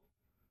cold.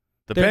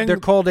 They're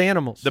cold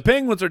animals. The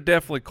penguins are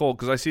definitely cold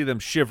because I see them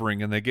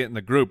shivering and they get in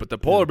the group. But the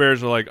polar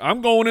bears are like,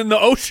 I'm going in the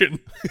ocean.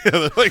 Yeah,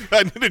 they're like,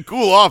 I need to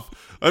cool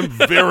off. I'm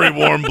very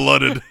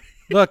warm-blooded.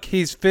 Look,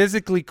 he's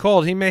physically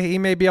cold. He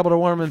may be able to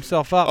warm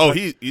himself up. Oh, but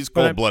he's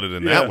cold-blooded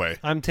in that way.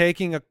 I'm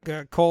taking a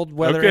cold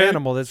weather Okay.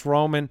 animal that's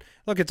roaming.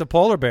 Look, it's a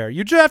polar bear.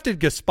 You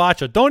drafted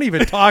gazpacho. Don't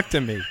even talk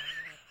to me.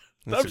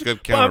 That's a good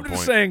Well, I'm counterpoint.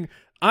 just saying,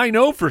 I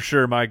know for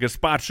sure my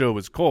gazpacho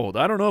is cold.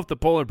 I don't know if the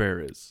polar bear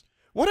is.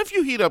 What if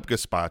you heat up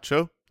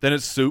gazpacho? Then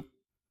it's soup.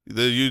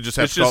 You just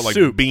have It's to call it just like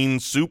soup. bean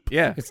soup?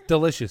 Yeah. It's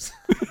delicious.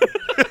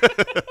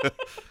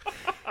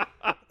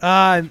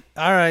 All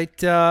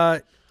right.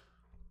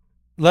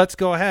 Let's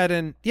go ahead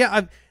and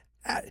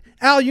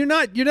Al, you're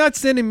not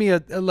sending me a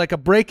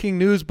breaking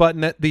news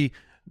button that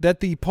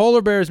the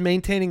polar bear is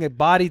maintaining a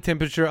body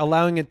temperature,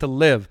 allowing it to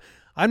live.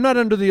 I'm not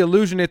under the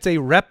illusion it's a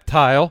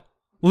reptile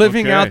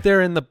living Okay. out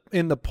there in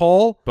the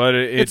pole. But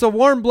It's a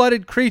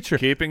warm-blooded creature.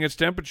 keeping its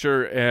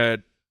temperature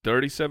at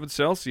 37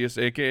 Celsius,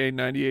 a.k.a.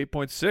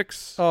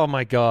 98.6. Oh,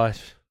 my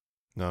gosh.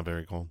 Not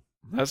very cold.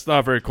 That's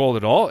not very cold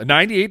at all.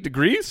 98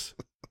 degrees?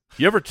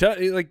 You ever tell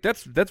like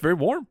that's very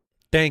warm.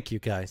 Thank you,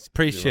 guys.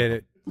 Appreciate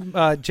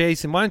it.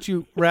 Jason, why don't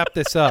you wrap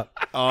this up?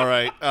 All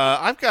right.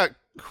 I've got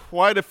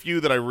quite a few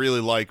that I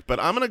really like, but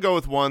I'm going to go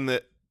with one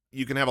that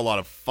you can have a lot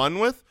of fun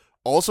with.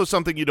 Also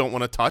something you don't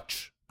want to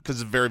touch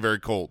because it's very, very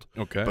cold.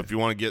 Okay. But if you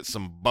want to get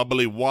some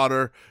bubbly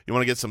water, you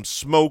want to get some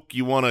smoke,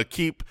 you want to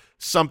keep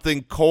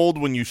something cold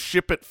when you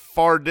ship it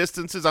far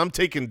distances, I'm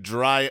taking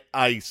dry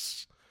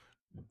ice.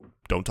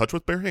 Don't touch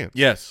with bare hands.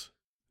 Yes.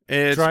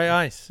 It's, Dry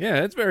ice.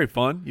 Yeah, it's very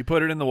fun. You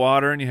put it in the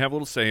water and you have a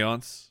little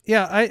seance.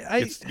 Yeah,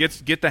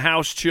 Get the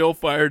house chill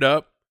fired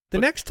up. The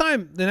next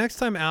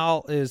time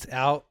Al is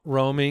out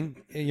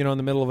roaming, in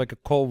the middle of like a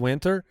cold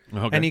winter,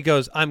 Okay. and he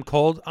goes, "I'm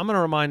cold," I'm going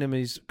to remind him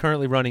he's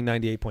currently running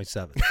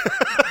 98.7.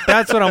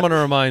 That's what I'm going to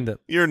remind him.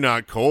 You're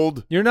not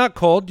cold. You're not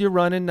cold. You're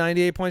running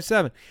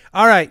 98.7.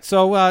 All right.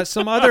 So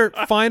some other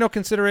final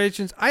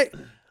considerations. I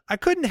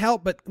couldn't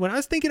help but when I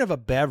was thinking of a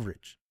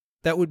beverage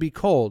that would be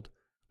cold,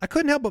 I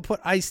couldn't help but put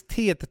iced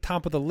tea at the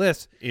top of the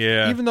list.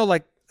 Yeah. Even though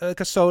like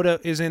a soda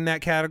is in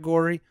that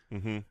category.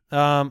 Mm-hmm.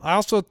 I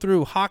also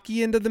threw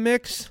hockey into the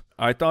mix.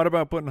 I thought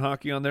about putting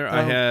hockey on there.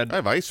 I Oh. had I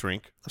have ice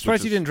rink. I'm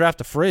surprised you didn't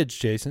draft a fridge,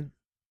 Jason.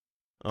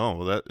 Oh,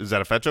 well, is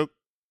that a fat joke?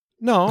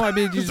 No, I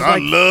mean you just I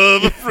like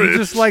love a you fridge.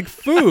 just like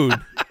food.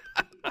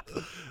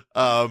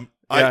 I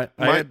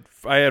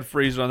had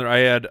freezer on there. I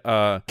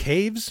had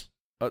Caves.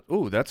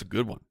 oh, that's a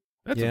good one.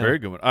 That's Yeah. a very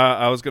good one.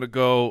 I was gonna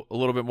go a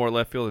little bit more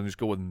left field and just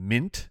go with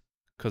mint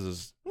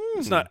because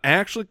it's not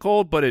actually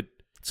cold, but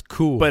It's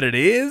cool. but it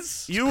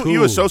is. You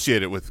cool.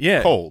 associate it with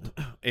Yeah. cold.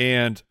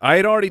 And I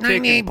had already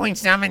taken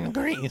 98.7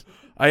 degrees.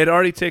 I had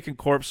already taken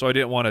Corpse, so I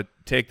didn't want to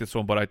take this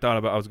one. But I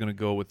thought I was gonna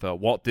go with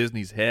Walt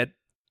Disney's Head.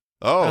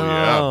 Oh,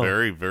 yeah, Oh.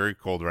 very, very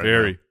cold right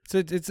Very.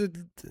 it's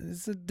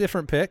a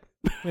different pick.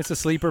 It's a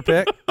sleeper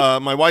pick. now.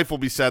 My wife will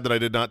be sad that I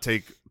did not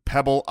take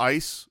Pebble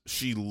Ice.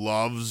 She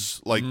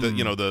loves like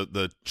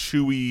the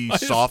chewy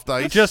soft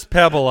ice. Just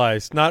Pebble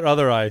ice, not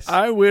other ice.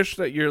 I wish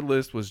that your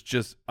list was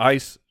just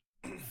ice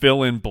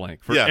fill in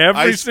blank for yeah,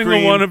 every ice single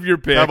cream, one of your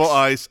picks. Pebble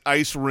Ice,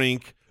 ice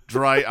rink,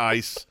 dry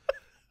ice,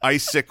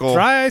 icicle.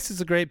 Dry ice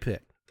is a great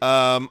pick.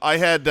 I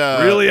had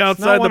Really It's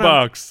outside the one of-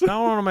 box.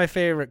 Not one of my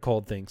favorite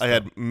cold things. I though.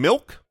 had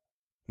milk.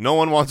 No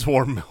one wants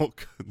warm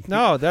milk.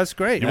 No, that's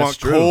great. You That's want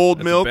true. cold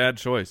That's milk? A bad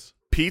choice.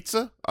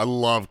 Pizza? I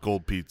love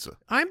cold pizza.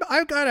 I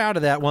got out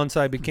of that once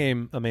I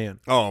became a man.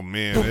 Oh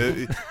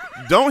man,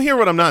 don't hear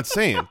what I'm not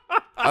saying.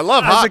 I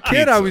love As hot a kid,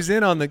 pizza. I was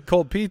in on the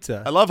cold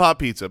pizza. I love hot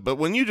pizza, but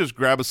when you just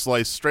grab a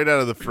slice straight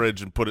out of the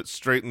fridge and put it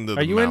straight into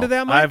the Are you mouth, into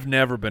that, Mike? I've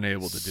never been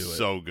able to do it.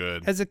 So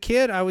good. As a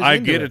kid, I was I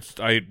into get it.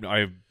 it.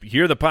 I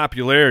hear the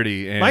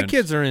popularity, and My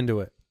kids are into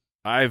it.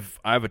 I've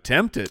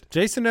attempted,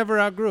 Jason never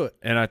outgrew it.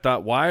 and I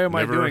thought, why am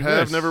I Never doing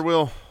have, this? never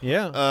will.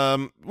 Yeah.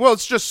 Well,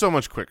 it's just so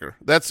much quicker.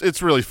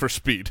 It's really for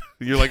speed.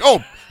 You're like,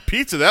 oh,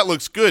 pizza, that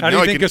looks good. How do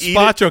now you I think can eat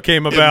gazpacho it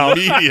came about?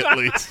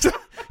 immediately?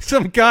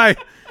 Some guy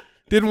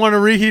didn't want to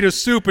reheat a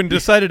soup and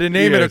decided to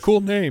name it a Yes.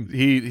 cool name.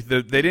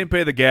 They didn't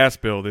pay the gas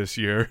bill this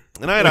year.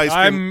 And I had ice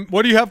cream.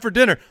 What do you have for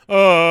dinner?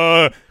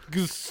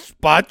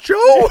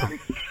 Gazpacho?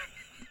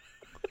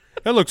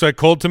 That looks like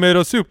cold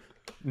tomato soup.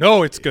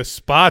 No, it's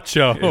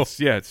gazpacho.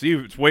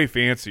 It's way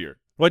fancier.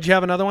 What'd you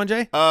have another one,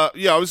 Jay?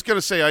 Yeah, I was going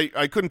to say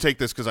I couldn't take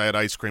this because I had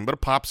ice cream, but a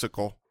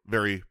popsicle,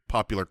 very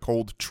popular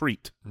cold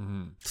treat.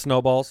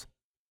 Snowballs.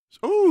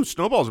 Oh,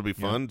 snowballs would be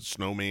fun.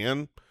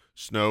 Snowman,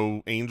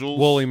 snow angels.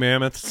 Woolly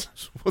mammoths.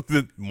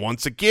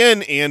 Once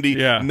again, Andy,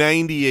 Yeah.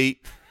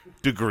 98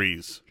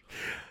 degrees.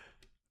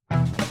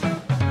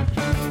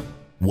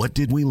 What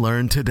did we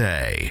learn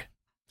today?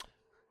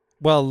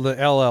 Well, the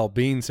LL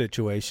Bean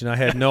situation. I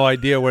had no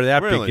idea where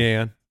that Really?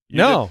 began. You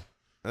No.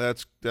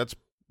 That's Know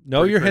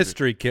pretty your crazy.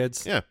 history,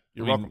 kids. Yeah,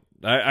 you're I mean,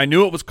 welcome. I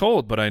knew it was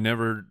cold, but I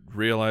never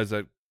realized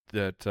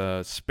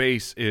that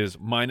space is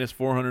minus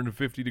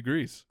 450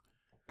 degrees.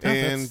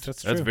 And that's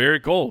That's true. very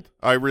cold.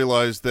 I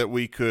realized that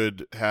we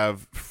could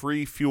have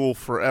free fuel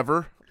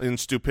forever in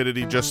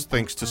stupidity just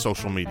thanks to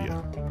social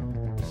media.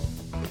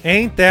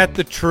 Ain't that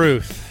the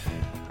truth?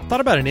 I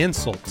thought about an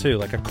insult, too,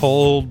 like a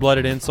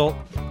cold-blooded insult.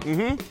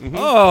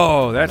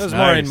 Oh, that's That was nice.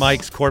 more in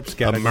Mike's corpse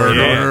category.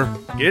 murderer.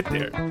 Yeah, get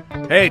there.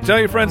 Hey, tell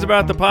your friends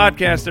about the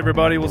podcast,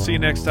 everybody. We'll see you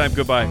next time.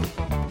 Goodbye.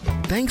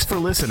 Thanks for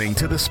listening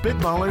to the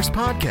Spitballers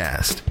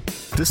Podcast.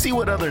 To see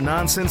what other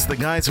nonsense the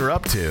guys are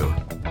up to,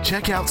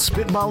 check out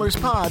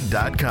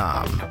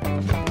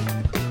SpitballersPod.com.